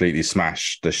 and completely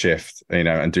smash the shift,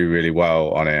 and do really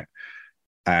well on it.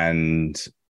 And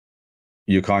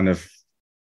you kind of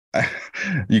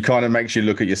makes you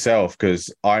look at yourself,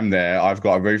 because I'm there, I've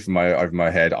got a roof over my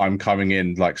head, I'm coming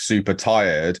in like super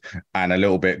tired and a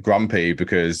little bit grumpy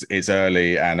because it's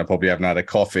early and I probably haven't had a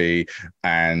coffee,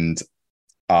 and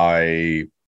I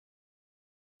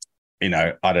don't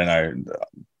know,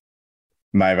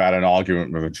 may have had an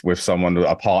argument with someone,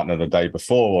 a partner, the day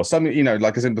before or something,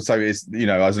 like a simple. So it's,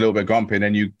 I was a little bit grumpy, and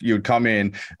then you would come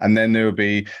in, and then there would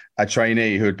be a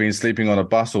trainee who had been sleeping on a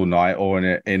bus all night, or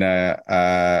in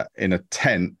a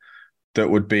tent, that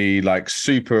would be like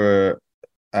super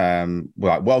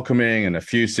like welcoming and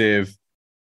effusive,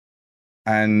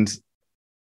 and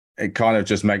it kind of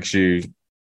just makes you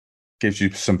gives you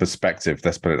some perspective.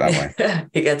 Let's put it that way.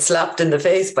 You get slapped in the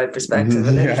face by perspective,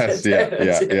 and then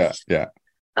Yes, yeah.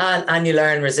 And you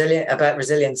learn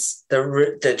resilience,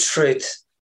 the truth,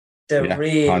 the Yeah,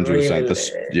 real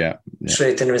 100%. Yeah.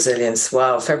 truth and resilience.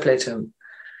 Wow, fair play to him.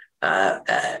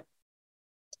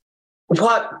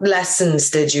 What lessons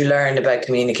did you learn about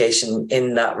communication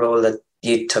in that role that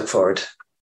you took forward?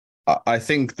 I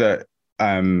think that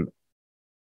it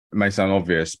may sound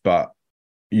obvious, but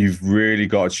you've really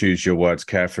got to choose your words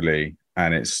carefully,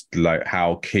 and it's like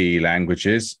how key language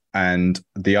is. And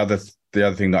the other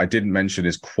thing that I didn't mention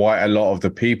is quite a lot of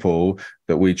the people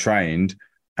that we trained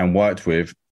and worked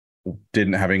with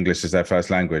didn't have English as their first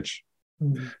language.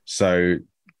 So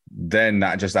then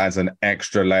that just adds an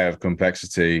extra layer of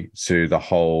complexity to the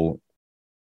whole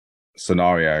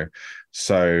scenario.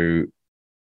 So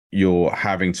you're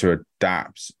having to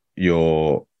adapt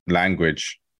your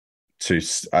language to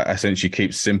essentially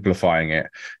keep simplifying it.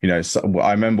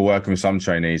 I remember working with some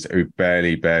trainees who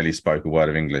barely spoke a word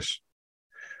of English.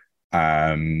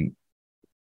 And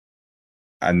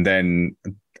then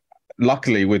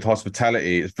luckily with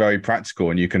hospitality, it's very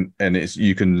practical, and you can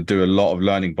do a lot of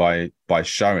learning by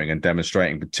showing and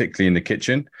demonstrating, particularly in the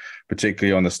kitchen,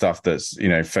 particularly on the stuff that's,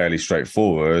 fairly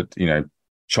straightforward,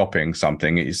 chopping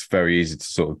something. It's very easy to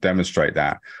sort of demonstrate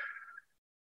that.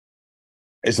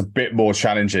 It's a bit more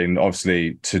challenging,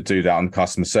 obviously, to do that on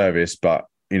customer service, but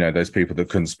those people that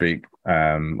couldn't speak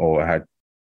or had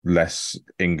less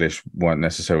English weren't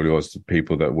necessarily always the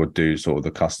people that would do sort of the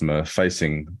customer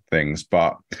facing things.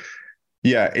 But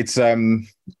yeah, it's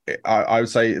I would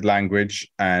say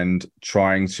language and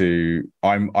trying to.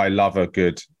 I love a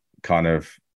good kind of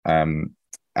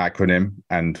acronym,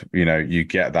 and you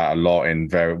get that a lot in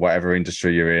whatever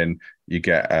industry you're in. You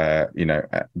get you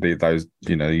get an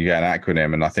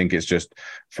acronym, and I think it's just,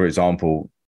 for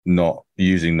example, not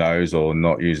using those, or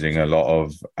not using a lot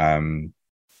of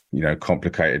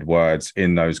complicated words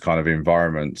in those kind of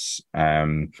environments.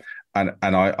 And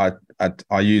I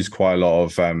use quite a lot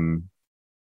of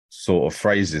sort of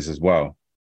phrases as well.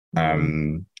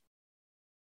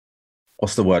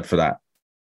 What's the word for that?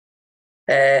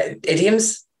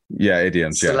 Idioms. Yeah,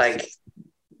 idioms. So yeah. Like,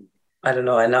 I don't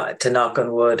know, to knock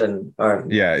on wood, or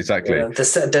yeah, exactly.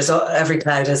 There's every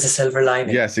cloud has a silver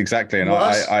lining. Yes, exactly. And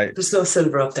I there's no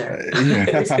silver up there.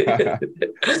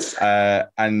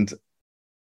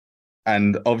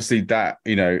 And obviously that,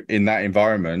 in that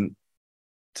environment,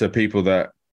 to people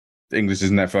that English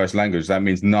isn't their first language, that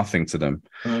means nothing to them.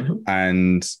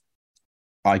 And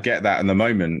I get that in the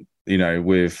moment,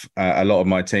 with a lot of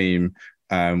my team.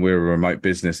 We're a remote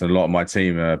business, and a lot of my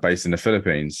team are based in the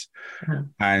Philippines.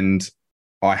 And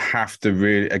I have to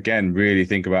really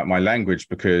think about my language,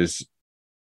 because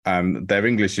their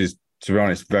English is, to be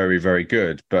honest, very, very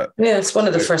good. But yeah, it's one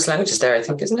of the first languages there, I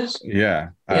think, isn't it?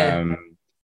 Yeah.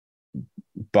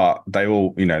 But they've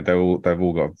all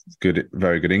got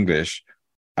very good English,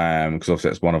 because obviously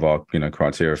that's one of our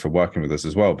criteria for working with us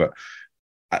as well.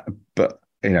 But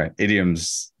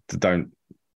idioms don't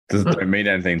mean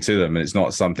anything to them, and it's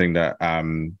not something that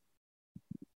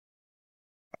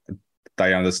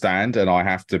they understand. And I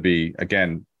have to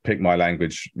pick my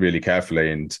language really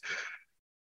carefully, and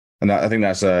I think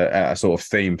that's a sort of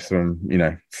theme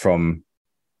from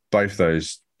both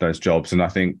those jobs. And I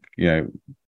think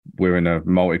we're in a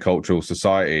multicultural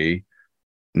society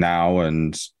now,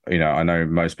 and I know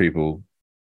most people,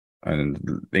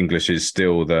 and English is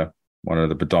still one of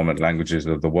the predominant languages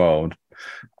of the world.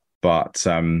 But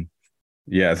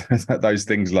those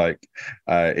things like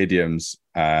idioms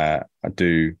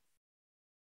do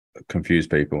confuse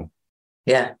people.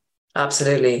 Yeah,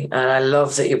 absolutely. And I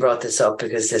love that you brought this up,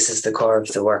 because this is the core of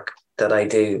the work that I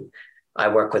do. I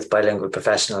work with bilingual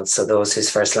professionals, so those whose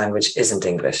first language isn't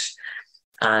English.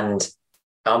 And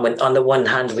on the one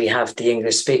hand, we have the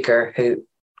English speaker who,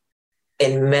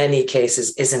 in many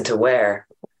cases, isn't aware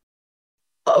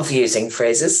of using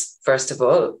phrases, first of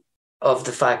all, of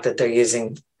the fact that they're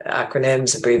using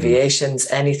acronyms, abbreviations,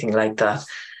 anything like that.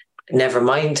 Never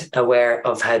mind aware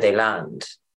of how they land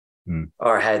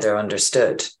or how they're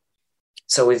understood.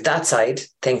 So we've that side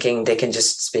thinking they can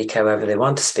just speak however they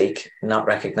want to speak, not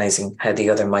recognizing how the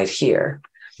other might hear.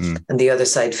 And the other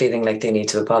side feeling like they need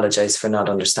to apologize for not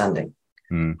understanding.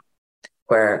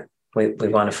 Where we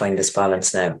want to find this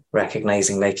balance now,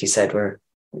 recognizing, like you said, we're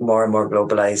more and more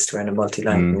globalized. We're in a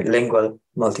multilingual,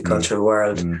 multicultural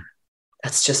world.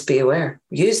 Let's just be aware.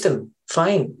 Use them,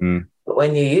 fine. But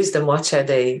when you use them, watch how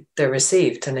they're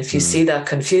received. And if you see that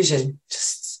confusion,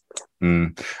 just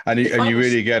and you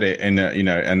really get it in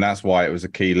and that's why it was a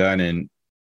key learning,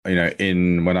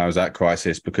 in when I was at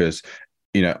Crisis, because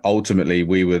ultimately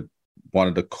we were one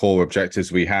of the core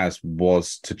objectives we had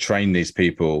was to train these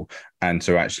people and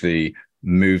to actually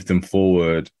move them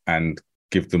forward and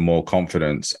give them more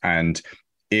confidence. And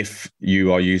if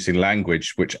you are using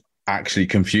language which actually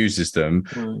confuses them,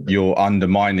 you're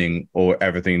undermining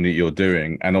everything that you're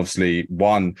doing. And obviously,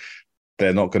 one,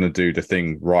 they're not going to do the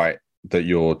thing right that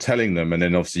you're telling them, and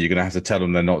then obviously you're going to have to tell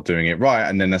them they're not doing it right,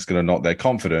 and then that's going to knock their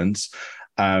confidence.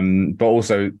 But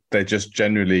also they're just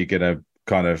generally going to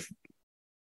kind of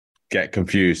get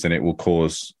confused, and it will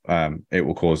cause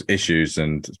issues,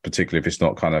 and particularly if it's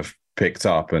not kind of picked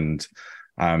up. And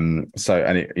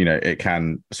it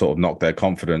can sort of knock their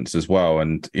confidence as well.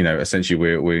 And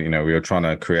essentially we were trying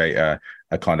to create a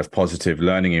kind of positive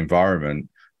learning environment.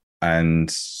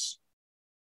 And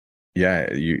you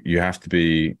have to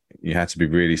be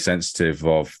really sensitive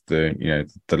of the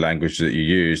language that you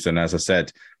use. And as I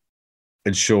said,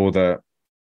 ensure that,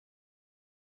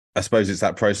 I suppose it's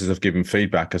that process of giving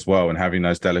feedback as well, and having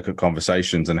those delicate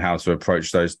conversations, and how to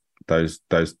approach those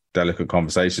delicate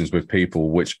conversations with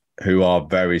people who are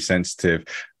very sensitive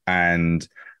and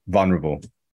vulnerable.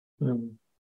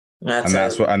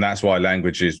 That's why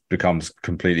language becomes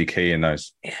completely key in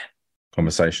those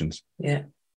conversations. Yeah,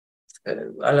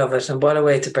 I love it. And what a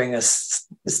way to bring us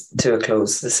to a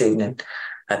close this evening.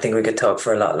 I think we could talk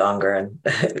for a lot longer and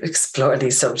explore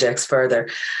these subjects further,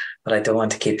 but I don't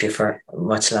want to keep you for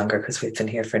much longer, because we've been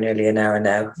here for nearly an hour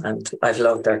now, and I've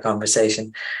loved our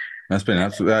conversation. It's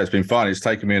been fun. It's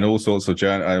taken me in all sorts of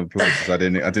places I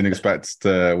didn't expect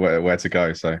where to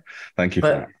go. So thank you for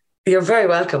that. You're very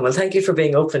welcome. Well, thank you for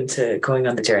being open to going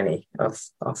on the journey of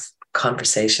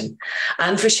conversation,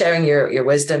 and for sharing your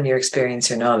wisdom, your experience,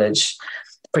 your knowledge,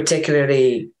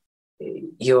 particularly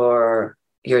your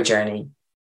journey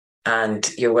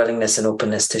and your willingness and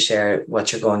openness to share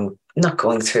what you're not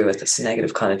going through with this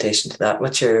negative connotation to that,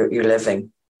 what you're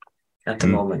living at the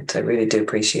moment. I really do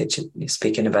appreciate you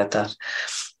speaking about that.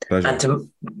 Pleasure. And to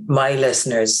my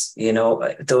listeners,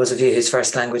 those of you whose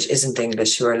first language isn't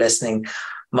English who are listening,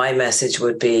 my message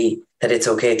would be that it's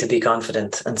okay to be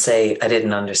confident and say, I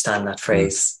didn't understand that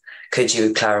phrase. Could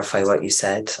you clarify what you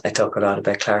said? I talk a lot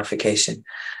about clarification.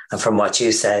 And from what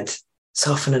you said,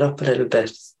 soften it up a little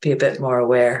bit, be a bit more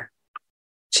aware,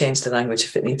 change the language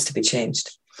if it needs to be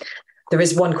changed. There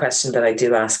is one question that I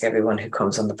do ask everyone who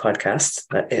comes on the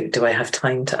podcast. Do I have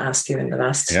time to ask you in the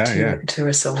last two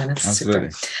or so minutes?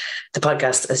 Absolutely. Super. The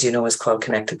podcast, as you know, is called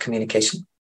Connected Communication.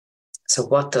 So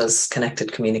what does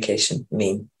connected communication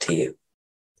mean to you?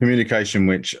 Communication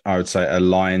which I would say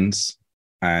aligns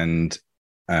and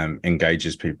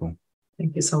engages people.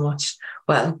 Thank you so much.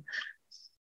 Well,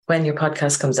 when your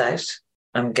podcast comes out,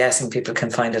 I'm guessing people can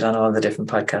find it on all the different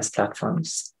podcast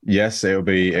platforms. Yes, it'll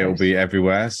be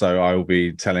everywhere. So I will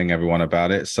be telling everyone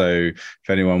about it. So if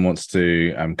anyone wants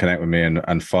to connect with me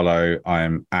and follow,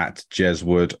 I'm at Jez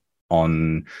Wood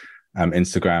on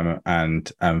Instagram and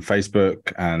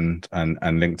Facebook and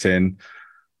LinkedIn.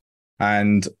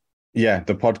 And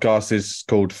the podcast is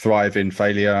called Thrive in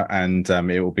Failure, and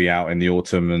it will be out in the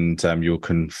autumn, and you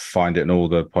can find it in all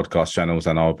the podcast channels,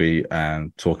 and I'll be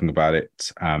talking about it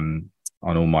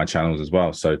on all my channels as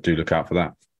well. So do look out for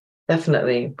that.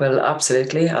 Definitely. Well,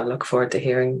 absolutely. I'll look forward to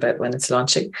hearing about when it's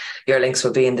launching. Your links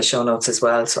will be in the show notes as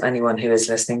well. So anyone who is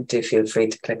listening, do feel free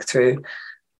to click through,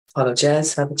 follow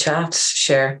Jez, have a chat,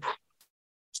 share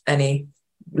any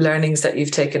learnings that you've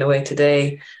taken away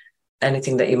today,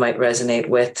 anything that you might resonate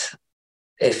with.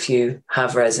 If you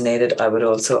have resonated, I would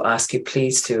also ask you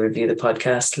please to review the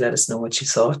podcast. Let us know what you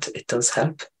thought. It does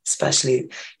help,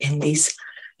 especially in these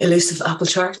elusive Apple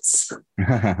charts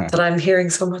that I'm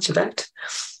hearing so much about.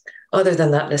 Other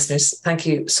than that, listeners, thank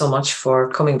you so much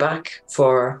for coming back,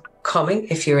 for coming.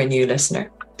 If you're a new listener,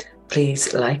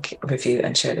 please like, review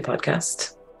and share the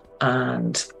podcast.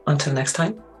 And until next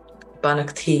time,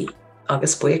 Banach T,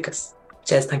 August Boyacus.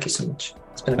 Jez, thank you so much.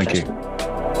 It's been a pleasure.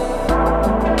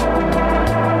 Thank you.